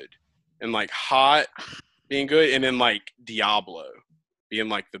not good, and like hot being good, and then like Diablo being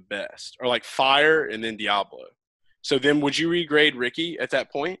like the best, or like fire and then Diablo. So then would you regrade Ricky at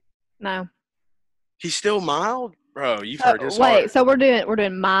that point? No. He's still mild? Bro, you've heard his Wait, heart. so we're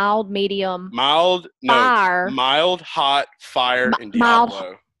doing mild, medium, fire. Mild, hot, fire, and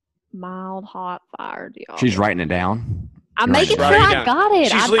Diablo. Mild, hot, fire, Diablo. She's writing it down. I'm making sure I got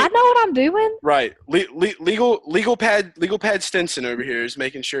it. I know what I'm doing. Right. Legal pad Stinson over here is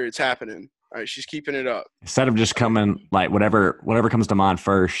making sure it's happening. All right, she's keeping it up. Instead of just coming like whatever comes to mind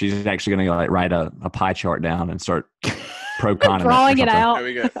first, she's actually going to like write a pie chart down and start pro-con drawing it out. There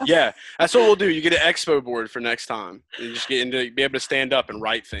we go. Yeah, that's what we'll do. You get an expo board for next time. You just be able to stand up and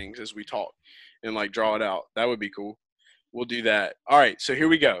write things as we talk and like draw it out. That would be cool. We'll do that. All right, so here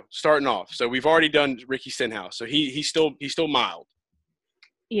we go. Starting off. So we've already done Ricky Stenhouse. So he's still mild.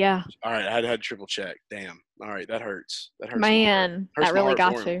 Yeah. All right, I had to triple check. Damn. All right, that hurts. That hurts. Man, that really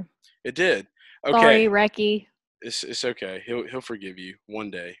got you. It did. Okay. Sorry, Ricky. It's okay. He'll forgive you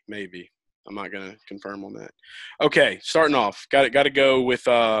one day, maybe. I'm not gonna confirm on that. Okay, starting off. Got to go with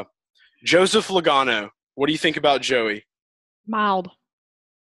Joseph Logano. What do you think about Joey? Mild.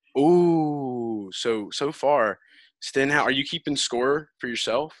 Ooh, so far, Stenhouse, are you keeping score for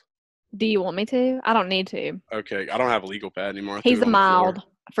yourself? Do you want me to? I don't need to. Okay, I don't have a legal pad anymore. He's a mild,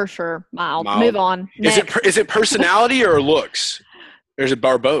 for sure. Mild. Move on. Is it personality or looks? Or is it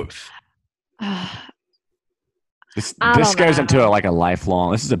both? This goes into a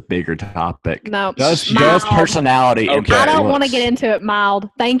lifelong. This is a bigger topic. No, does personality? Okay. I don't want to get into it. Mild.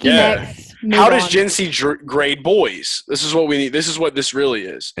 Thank you. Yeah. Next. Move How does on. Jinsey grade boys? This is what we need. This is what this really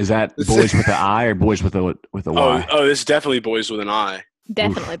is. Is that boys with an I or boys with a Y? Oh, this is definitely boys with an I.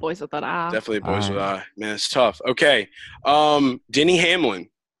 Definitely boys with an I. Definitely boys with an I. Man, it's tough. Okay, Denny Hamlin.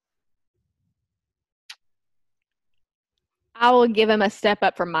 I will give him a step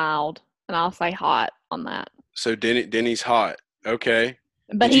up for mild, and I'll say hot on that. So Denny's hot. Okay.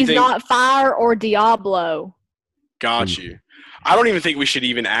 But he's not fire or Diablo. Got you. I don't even think we should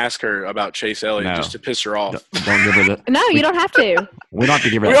even ask her about Chase Elliott just to piss her off. Don't give her No, you don't have to. We don't have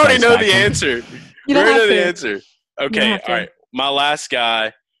to give her We already know the answer. You don't have to. the answer. Okay, all right. My last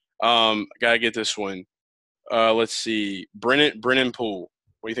guy, gotta get this one. Let's see. Brennan Poole.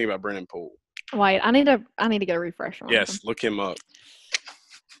 What do you think about Brennan Poole? Wait, I need to get a refresher on him. Look him up.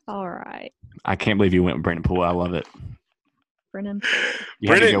 All right. I can't believe you went with Brennan Poole. I love it. Brennan.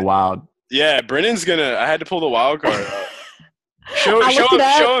 You had to go wild. Yeah, Brennan's I had to pull the wild card up. Show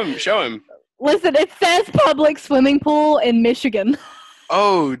him. Listen, it says public swimming pool in Michigan.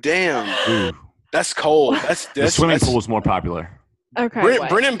 Oh, damn. Ooh. That's cold. The swimming pool is more popular. Okay.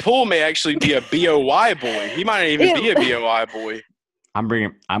 Brennan Poole may actually be a BOY boy. He might not even be a BOY boy.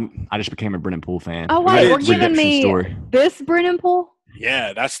 I just became a Brennan Poole fan. Oh, wait, we're giving me this Brennan Poole?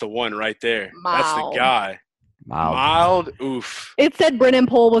 Yeah, that's the one right there. Mild. That's the guy. Mild. Oof. It said Brennan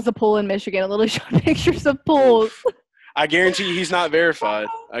Poole was a pool in Michigan. It literally showed pictures of pools. I guarantee you he's not verified.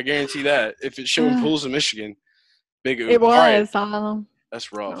 I guarantee that. If it's showing pools in Michigan. Big oof. It was. Right.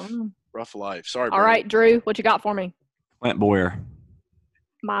 That's rough. Rough life. Sorry, All right, Drew, what you got for me? Clint Boyer.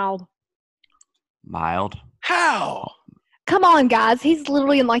 Mild. How? Come on, guys. He's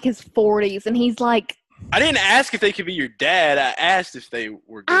literally in like his 40s, and he's like. I didn't ask if they could be your dad. I asked if they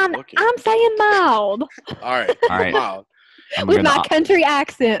were good looking. I'm saying mild. All right. Mild. With my country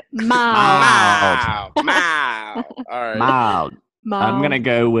accent. Mild. All right. Mild. I'm going to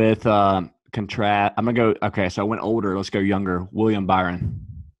go with contrast. I'm going to go. Okay, so I went older. Let's go younger. William Byron.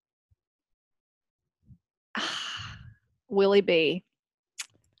 Willie B.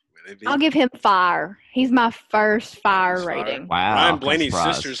 I'll give him fire. He's my first fire rating. Wow. Ryan Blaney's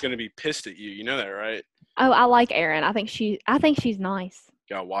sister is going to be pissed at you. You know that, right? Oh, I like Erin. I think she's nice.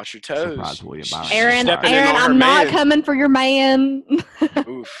 Gotta watch your toes. Erin, I'm not coming for your man.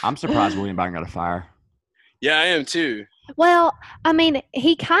 I'm surprised William Byron got a fire. Yeah, I am too. Well, I mean,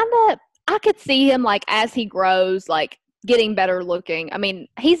 I could see him like as he grows, like getting better looking. I mean,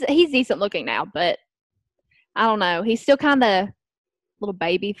 he's decent looking now, but I don't know. He's still kind of little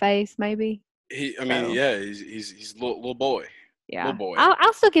baby face, maybe. He's a little boy. Yeah, little boy.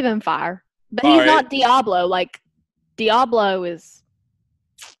 I'll still give him fire, but he's not Diablo. Like Diablo is.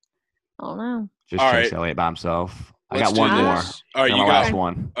 I don't know. Just Chase Elliott by himself. I got one more. All right, you got last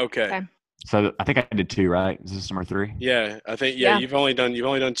one. Okay. So I think I did 2, right? Is this number 3? Yeah, I think. Yeah, you've only done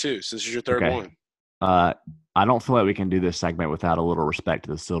 2. So this is your third one. I don't feel like we can do this segment without a little respect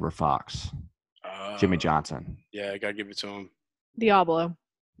to the Silver Fox, Jimmy Johnson. Yeah, I gotta give it to him. Diablo.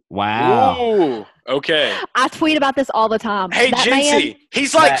 Wow. Ooh, okay. I tweet about this all the time. Hey, Jinsey,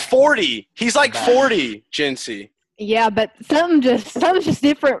 he's like 40. He's like 40, Jinsey. Yeah, but something's just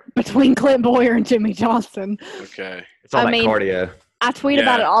different between Clint Boyer and Jimmy Johnson. Okay. It's all cardio. I tweet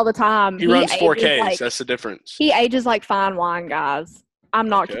about it all the time. He runs 4Ks. That's the difference. He ages like fine wine, guys. I'm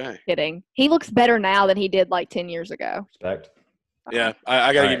not kidding. He looks better now than he did like 10 years ago. Respect. Yeah,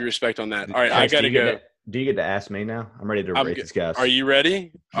 I got to give you respect on that. All right, I got to go. Do you get to ask me now? I'm ready to rate these guys. Are you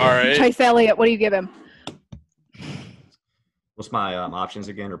ready? All right. Chase Elliott, what do you give him? What's my options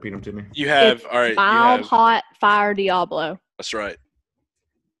again? Repeat them to me. You have, it's all right. Mild, hot, fire, Diablo. That's right.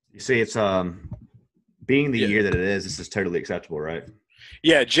 You see, it's being the year that it is, this is totally acceptable, right?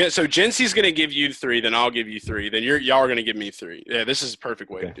 Yeah, so Jinsey's going to give you 3, then I'll give you 3, then y'all are going to give me 3. Yeah, this is a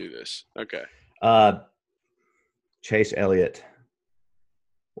perfect way to do this. Okay. Chase Elliott.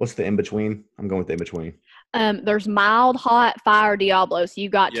 What's the in-between? I'm going with the in-between. There's mild, hot, fire, Diablo. So you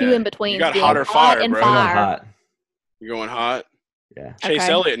got two in between. You got hot or fire, and bro. Fire. You're going hot? Yeah. Chase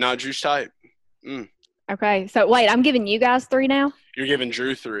Elliott, not Drew's type. Okay. So, wait, I'm giving you guys 3 now? You're giving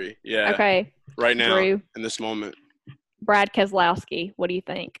Drew 3. Yeah. Okay. Right now, Drew. in this moment. Brad Keselowski. What do you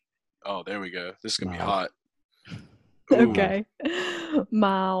think? Oh, there we go. This is going to be hot. Ooh. Okay.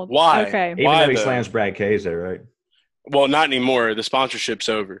 Mild. Why? Okay. Even though he slams Brad K's there, right? Well, not anymore. The sponsorship's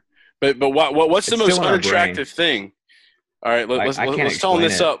over. But what's the most unattractive thing? All right, let's tone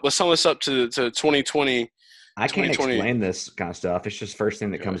this up. Let's tone this up to 2020. I can't explain this kind of stuff. It's just first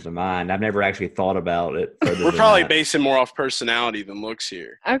thing that comes to mind. I've never actually thought about it. We're probably basing more off personality than looks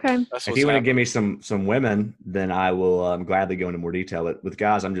here. Okay. If you want to give me some women, then I will gladly go into more detail. But with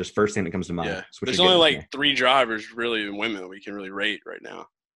guys, I'm just first thing that comes to mind. Yeah. There's only like 3 drivers really in women that we can really rate right now.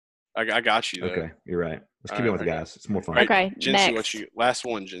 I got you though. Okay, you're right. Let's keep going with the guys. It's more fun. Right. Okay, Jinsey, next. Last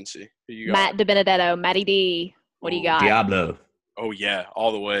one, Jinsey. Who you got? Matt DiBenedetto, Matty D. What do you got? Diablo. Oh yeah,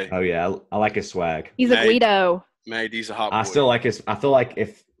 all the way. Oh yeah, I like his swag. He's a Guido. Matty D's a hot boy. I still like his. I feel like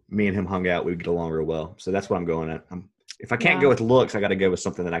if me and him hung out, we'd get along real well. So that's what I'm going at. If I can't go with looks, I got to go with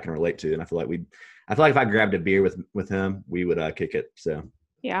something that I can relate to. And I feel like if I grabbed a beer with him, we would kick it. So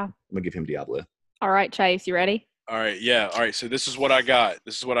yeah, I'm gonna give him Diablo. All right, Chase, you ready? All right, yeah. All right, so this is what I got.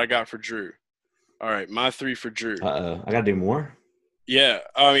 This is what I got for Drew. All right, my 3 for Drew. I got to do more. Yeah,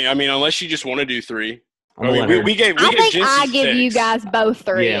 I mean, unless you just want to do 3. We gave. I think Jinsey I give 6. you guys both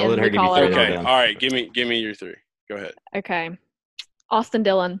 3. Yeah, let her give you 3. Okay, all right. Give me your 3. Go ahead. Okay, Austin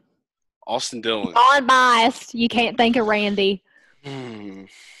Dillon. Austin Dillon. Unbiased. You can't think of Randy. Can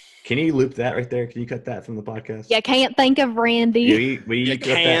you loop that right there? Can you cut that from the podcast? You can't think of Randy. Will you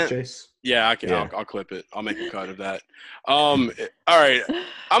cut that, Chase? Yeah, I can. Yeah. I'll clip it. I'll make a cut of that. All right,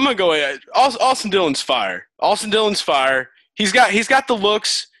 I'm gonna go ahead. Austin Dillon's fire. Austin Dillon's fire. He's got the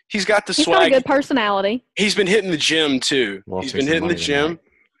looks. He's got the swag. He's got a good personality. He's been hitting the gym too. He's been hitting the gym. Tonight.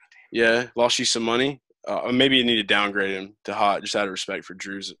 Yeah, lost you some money. Maybe you need to downgrade him to hot, just out of respect for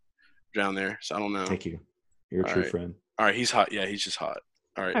Drew's down there. So I don't know. Thank you. You're a true friend. All right, he's hot. Yeah, he's just hot.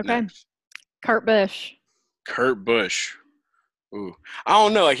 All right. Okay. Next. Kurt Busch. Kurt Busch. Ooh, I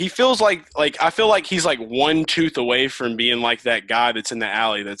don't know. Like he feels like I feel like he's like one tooth away from being like that guy that's in the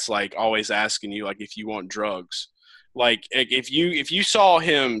alley that's like always asking you like if you want drugs. Like if you saw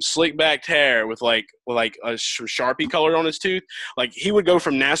him slick backed hair with like a Sharpie color on his tooth, like he would go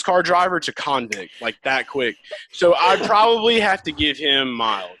from NASCAR driver to convict like that quick. So I'd probably have to give him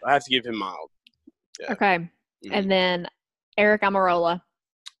mild. I have to give him mild. Yeah. Okay, and then Eric Almirola.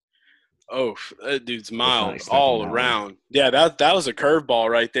 Oh, that dude's mild all around. Yeah, that was a curveball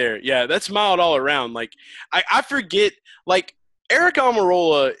right there. Yeah, that's mild all around. Like I forget. Like Eric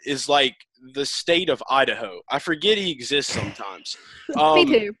Almirola is like the state of Idaho. I forget he exists sometimes. Me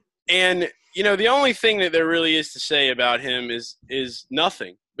too. And the only thing that there really is to say about him is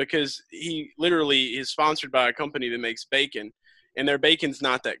nothing, because he literally is sponsored by a company that makes bacon, and their bacon's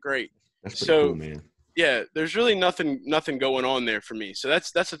not that great. That's pretty cool, man. Yeah, there's really nothing going on there for me. So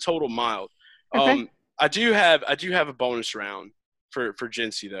that's a total mild. Okay. I do have a bonus round for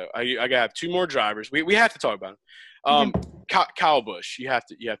Jinsey though. I gotta have 2 more drivers. We have to talk about him. Kyle Busch. You have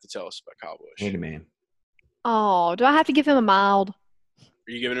to tell us about Kyle Busch. Hey, man. Oh, do I have to give him a mild?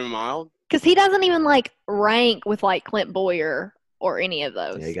 Are you giving him a mild? Because he doesn't even like rank with like Clint Boyer or any of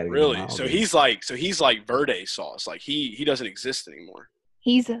those. Yeah, you gotta really? mild, So he's like Verde sauce. Like he doesn't exist anymore.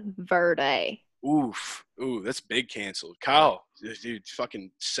 He's Verde. Oof. Ooh, that's big canceled. Kyle, dude,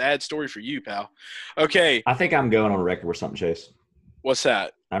 fucking sad story for you, pal. Okay. I think I'm going on record with something, Chase. What's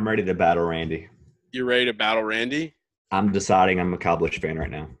that? I'm ready to battle Randy. You're ready to battle Randy? I'm deciding I'm a Kyle Busch fan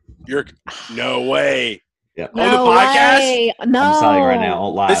right now. No way. Yep. On the podcast? Way. No. I'm deciding right now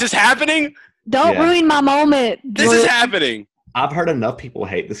on live. This is happening? Don't ruin my moment. This is happening. I've heard enough people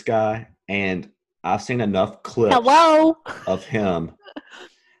hate this guy, and I've seen enough clips of him.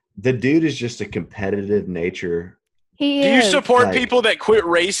 The dude is just a competitive nature. He Do is. you support people that quit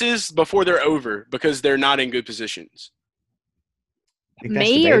races before they're over because they're not in good positions? I think that's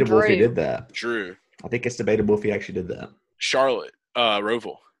Me or debatable if he Drew? did that. Drew. I think it's debatable if he actually did that. Charlotte.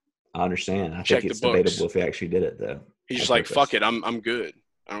 Roval. I understand. I Check think it's the books. debatable if he actually did it, though. He's just like, fuck it. I'm good.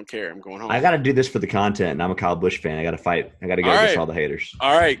 I don't care. I'm going home. I got to do this for the content, and I'm a Kyle Busch fan. I got to fight. I got to go against all the haters.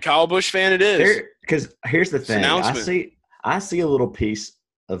 All right. Kyle Busch fan it is. Because here's the thing. Announcement. I see a little piece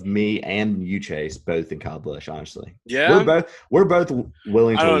of me and you, Chase, both in Kyle Busch, honestly. Yeah. We're both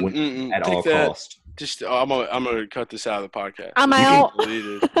willing to win at all costs. Just I'm gonna cut this out of the podcast. I'm out.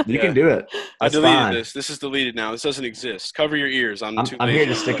 You can do it. I deleted this. This is deleted now. This doesn't exist. Cover your ears. I'm here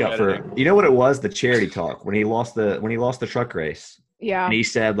to stick up for. You know what it was? The charity talk when he lost the truck race. Yeah. And he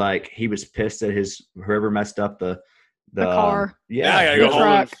said like he was pissed at whoever messed up the car. Yeah, I gotta go home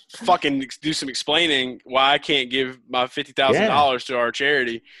and fucking do some explaining why I can't give my $50,000 to our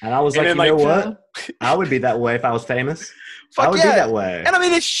charity. And I was like, you know what? I would be that way if I was famous. I would be that way. And I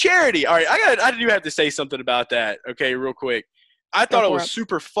mean, it's charity. All right, I do have to say something about that. Okay, real quick. I thought it was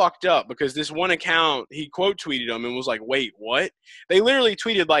super fucked up because this one account, he quote tweeted them and was like, wait, what? They literally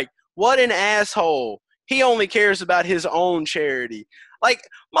tweeted like, what an asshole. He only cares about his own charity. Like,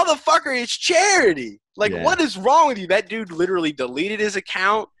 motherfucker, it's charity. Like, what is wrong with you? That dude literally deleted his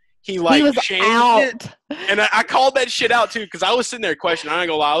account. He was changed it. And I called that shit out, too, because I was sitting there questioning. I'm not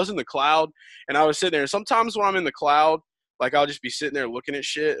going to lie. I was in the cloud, and I was sitting there. And sometimes when I'm in the cloud, like, I'll just be sitting there looking at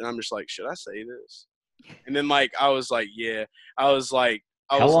shit, and I'm just like, should I say this? And then, like, I was like, yeah. I was like,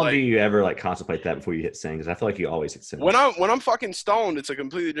 how long do you ever like contemplate that before you hit send? Because I feel like you always hit send. When I'm fucking stoned, it's a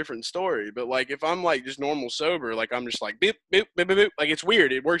completely different story. But like if I'm like just normal sober, like I'm just like beep beep beep beep beep. Like it's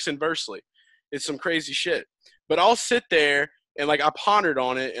weird. It works inversely. It's some crazy shit. But I'll sit there and like I pondered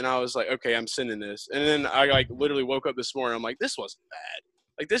on it and I was like, okay, I'm sending this. And then I like literally woke up this morning. I'm like, this wasn't bad.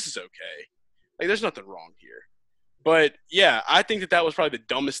 Like this is okay. Like there's nothing wrong here. But yeah, I think that was probably the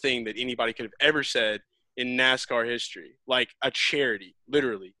dumbest thing that anybody could have ever said in NASCAR history. Like a charity,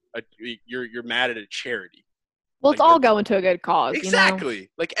 literally. You're mad at a charity. Well, it's all going to a good cause. Exactly. You know?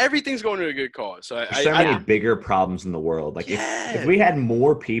 Like everything's going to a good cause. So there's so many bigger problems in the world. Like if we had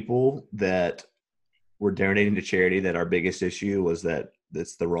more people that were donating to charity, that our biggest issue was that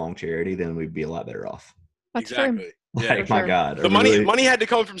it's the wrong charity, then we'd be a lot better off. That's true. Yeah, like my God. The money had to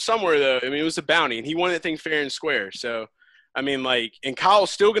come from somewhere though. I mean, it was a bounty, and he wanted that thing fair and square. So. I mean, like, and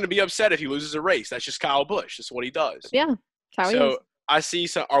Kyle's still going to be upset if he loses a race. That's just Kyle Busch. That's what he does. Yeah, that's how he is. I see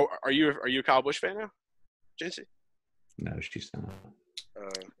some. Are you a Kyle Busch fan now, Jinsey? No, she's not.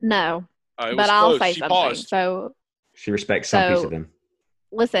 No, but I'll say something. Paused. So she respects some piece of him.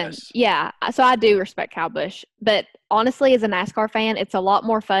 Listen, yeah. So I do respect Kyle Busch, but honestly, as a NASCAR fan, it's a lot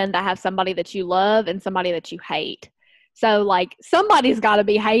more fun to have somebody that you love and somebody that you hate. So, like, somebody's got to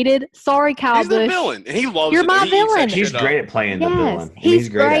be hated. Sorry, Kyle Busch. He's the villain, and he loves it. You're my villain. He's great at playing the villain. He's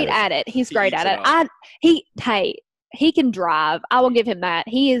great at it. He's great at it. He can drive. I will give him that.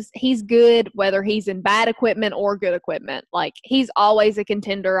 He's good whether he's in bad equipment or good equipment. Like, he's always a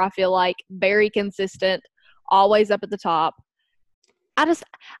contender, I feel like. Very consistent. Always up at the top. I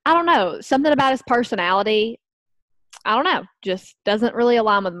don't know. Something about his personality, I don't know. Just doesn't really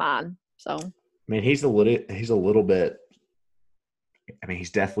align with mine. So. I mean, he's a little bit. I mean,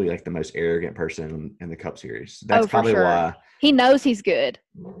 he's definitely like the most arrogant person in the Cup Series. That's probably why he knows he's good.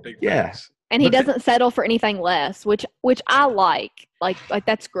 Yeah, and he doesn't settle for anything less, which I like. Like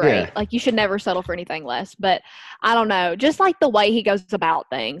that's great. Yeah. Like you should never settle for anything less. But I don't know, just like the way he goes about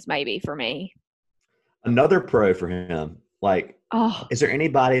things, maybe for me. Another pro for him. Like, is there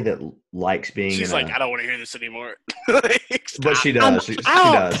anybody that likes being? She's like, I don't want to hear this anymore. But she does. She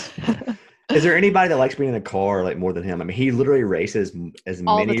does. Is there anybody that likes being in a car like more than him? I mean, he literally races as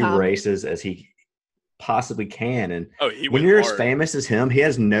many races as he possibly can. And when you're as famous as him, he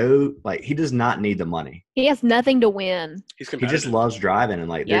has he does not need the money. He has nothing to win. He just loves driving, and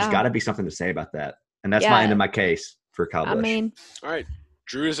there's got to be something to say about that. And that's my end of my case for Kyle Busch. I mean, all right,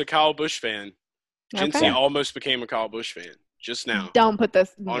 Drew is a Kyle Busch fan. Jinsey almost became a Kyle Busch fan. Just now. Don't put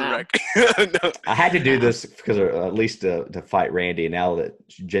this on rec. No. I had to do this because at least to fight Randy. And now that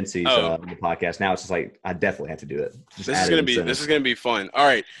Jinsey's on the podcast, now it's just like I definitely have to do it. This is gonna be fun. All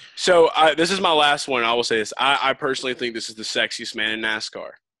right, so this is my last one. I will say this. I personally think this is the sexiest man in NASCAR,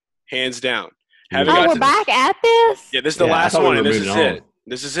 hands down. We're back at this. Yeah, this is the last one, and this is it.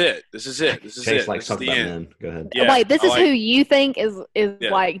 This is it. This is it. This is it. Like, this is the end. Go ahead. Yeah, wait, this is who you think is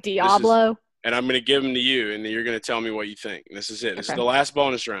like Diablo. And I'm going to give them to you, and then you're going to tell me what you think. And this is it. This is the last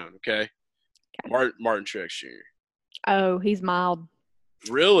bonus round, okay? Martin Truex Jr. Oh, he's mild.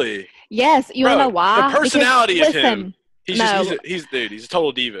 Really? Yes. You want to know why? The personality of him. He's a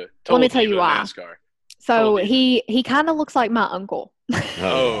total diva. Let me tell you why. NASCAR. So he kind of looks like my uncle.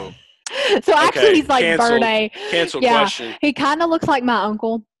 Oh. So actually, he's like Verde. Cancel question. He kind of looks like my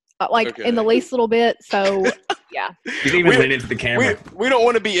uncle, in the least little bit. So. Yeah. He's even leaning into the camera. We don't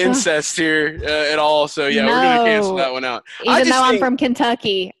want to be incest here at all. So, we're going to cancel that one out. Even though I'm from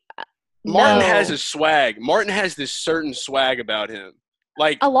Kentucky. Martin has a swag. Martin has this certain swag about him.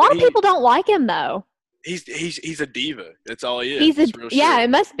 Like a lot of people don't like him, though. He's a diva. That's all he is. It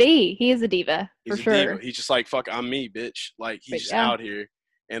must be. He is a diva, for sure. Diva. He's just like, fuck, I'm me, bitch. Like, he's just out here.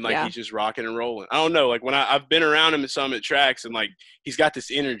 And, he's just rocking and rolling. I don't know. Like, when I've been around him at some tracks, and, he's got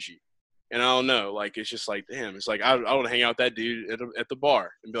this energy. And I don't know, it's just like, damn, it's like, I want to hang out with that dude at the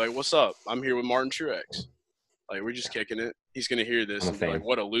bar and be like, what's up? I'm here with Martin Truex. We're just kicking it. he's gonna hear this and be like,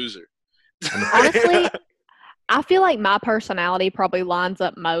 "What a loser." Honestly, I feel like my personality probably lines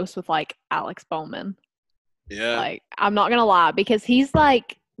up most with like Alex Bowman. Yeah. Like, I'm not gonna lie, because he's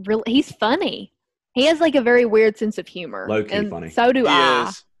like he's funny. He has like a very weird sense of humor. Low key funny. So do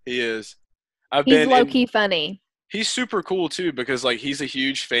I. He is. He's low key funny. He's super cool too because like he's a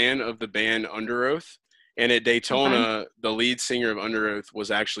huge fan of the band Under Oath. And at Daytona, the lead singer of Under Oath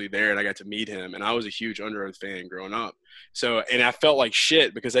was actually there, and I got to meet him. And I was a huge Under Oath fan growing up. So, and I felt like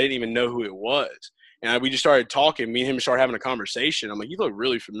shit because I didn't even know who it was. And we just started talking. Me and him started having a conversation. I'm like, you look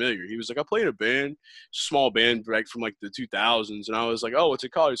really familiar. He was like, I played in a band, small band back from like the 2000s. And I was like, oh, what's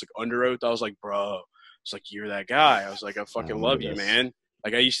it called? He's like, Under Oath. I was like, bro. It's like, you're that guy. I was like, I fucking love you, man.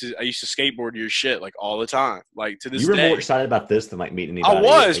 Like I used to skateboard your shit like all the time. Like to this day. You were more excited about this than like meeting anybody.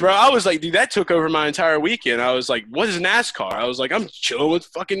 I was, bro. I was like, dude, that took over my entire weekend. I was like, what is NASCAR? I was like, I'm chilling with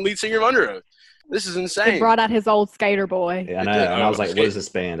fucking lead singer of Under Oath. This is insane. He brought out his old skater boy. Yeah, I know. And I was like, what is this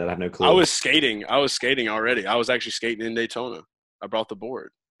band? I have no clue. I was skating already. I was actually skating in Daytona. I brought the board.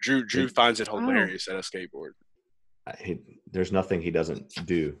 Drew finds it hilarious at a skateboard. There's nothing he doesn't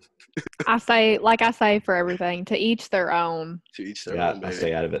do. I say for everything, to each their own. To each their own. I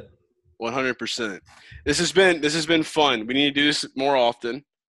stay out of it. 100%. This has been fun. We need to do this more often.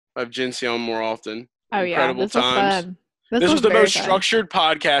 I have Jinsey on more often. Oh yeah, Incredible times. This was the most structured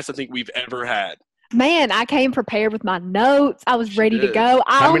podcast I think we've ever had. Man, I came prepared with my notes. I was ready to go.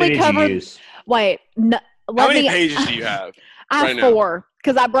 How many did you use? Wait, no, how many pages do you have? I have 4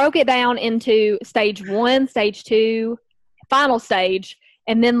 because I broke it down into stage 1, stage 2, final stage,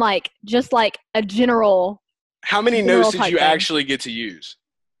 and then just a general. How many notes did you actually get to use?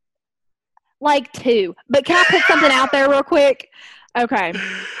 Like 2. But can I put something out there real quick? Okay.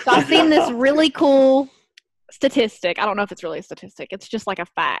 So I've seen this really cool statistic. I don't know if it's really a statistic. It's just like a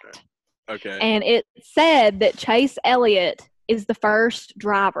fact. Okay. And it said that Chase Elliott is the first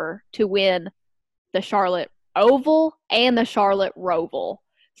driver to win the Charlotte Oval and the Charlotte Roval.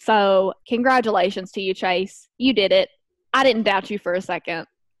 So congratulations to you, Chase. You did it. I didn't doubt you for a second.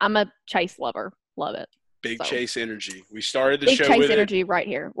 I'm a Chase lover. Love it. Big Chase energy. We started the Big show Chase with energy right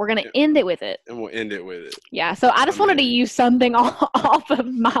here. We're going to end it with it. And we'll end it with it. Yeah, so I just wanted to use something off of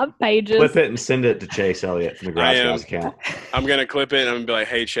my pages. Clip it and send it to Chase Elliott from the Garage Guys account. I'm going to clip it and I'm going to be like,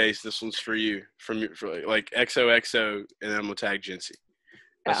 hey, Chase, this one's for you. For like XOXO, and then I'm going to tag Jinsey.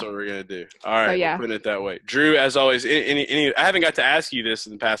 That's what we're going to do. All right, we're putting it that way. Drew, as always, I haven't got to ask you this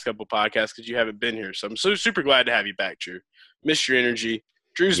in the past couple podcasts because you haven't been here. So I'm super glad to have you back, Drew. Missed your energy.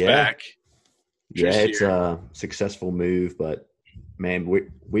 Drew's back. Yeah, it's a successful move, but man,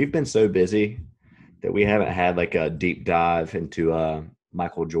 we've been so busy that we haven't had like a deep dive into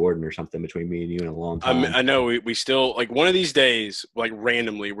Michael Jordan or something between me and you in a long time. I know we still like one of these days, like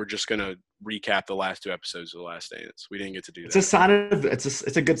randomly, we're just gonna recap the last 2 episodes of The Last Dance. We didn't get to do that. It's a sign of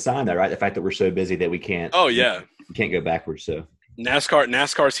it's a good sign though, right? The fact that we're so busy that we can't. Oh yeah, we can't go backwards. So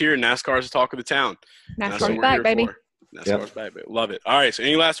NASCAR's here. NASCAR's the talk of the town. NASCAR's back, baby. NASCAR's back, baby. Love it. All right. So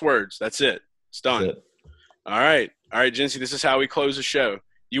any last words? That's it. It's done. That's it. All right, Jinsey. This is how we close the show.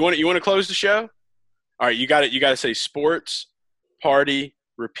 You want to close the show? All right, you got it. You got to say sports, party,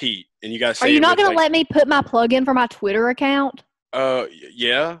 repeat, and you got to say. Are you not going to let me put my plug in for my Twitter account?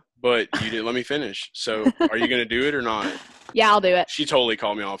 Yeah, but you didn't let me finish. So, are you going to do it or not? Yeah, I'll do it. She totally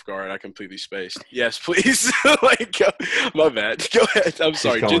caught me off guard. I completely spaced. Yes, please. My bad. Go ahead. I'm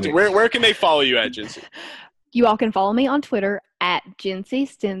sorry, Jinsey. Where can they follow you at, Jinsey? You all can follow me on Twitter at Jinsey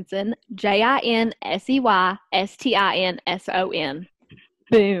Stinson, JINSEYSTINSON.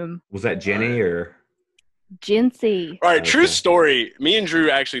 Boom. Was that Jenny or? Jinsey. All right, true story. Me and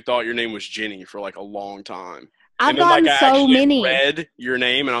Drew actually thought your name was Jenny for like a long time. I've gotten so many. I read your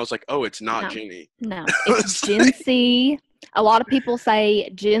name and I was like, oh, it's not Jenny. No, it's Jinsey. A lot of people say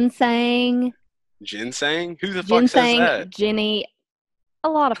ginseng. Ginseng? Who the fuck says that? Jenny. A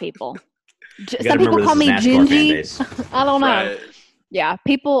lot of people. Some people call me Gingy. I don't know. Right. Yeah,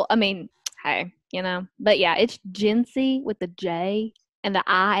 people, I mean, hey, But yeah, it's Jinsey with the J and the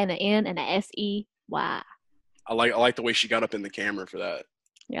I and the N and the SEY. I like the way she got up in the camera for that.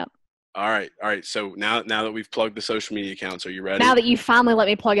 Yep. All right. So now that we've plugged the social media accounts, are you ready? Now that you finally let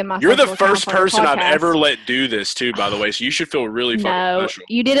me plug in my You're the first person I've ever let do this too, by the way, so you should feel really fucking special.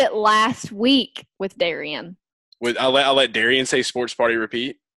 You did it last week with Darian. I'll let Darian say sports party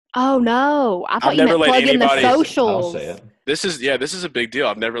repeat. Oh no! I thought you meant plug in the socials. I'll say it. This is a big deal.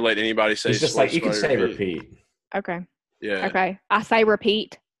 I've never let anybody say. It's just like you can say repeat. Okay. Yeah. Okay. I say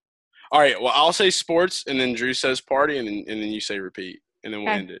repeat. All right. Well, I'll say sports, and then Drew says party, and then you say repeat, and then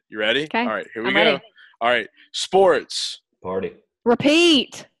we'll end it. You ready? Okay. All right. Here we I'm go. ready. All right. Sports. Party.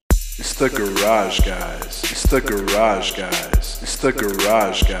 Repeat. It's the garage guys. It's the garage guys. It's the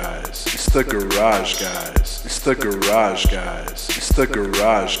garage guys. It's the garage guys. It's the garage guys. It's the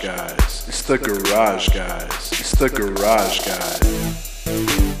garage guys. It's the garage guys. It's the garage guys.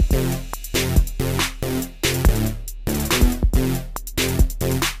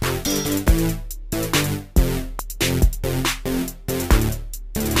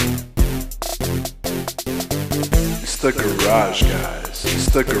 It's the garage guys. It's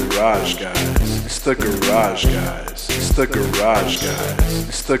the garage guys. It's the garage guys. It's the garage guys.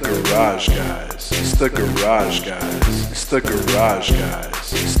 It's the garage guys. It's the garage guys. It's the garage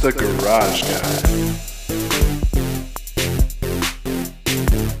guys. It's the garage guys.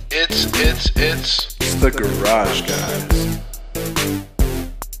 It's the garage guys.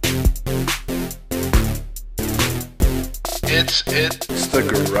 It's the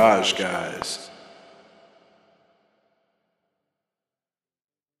garage guys.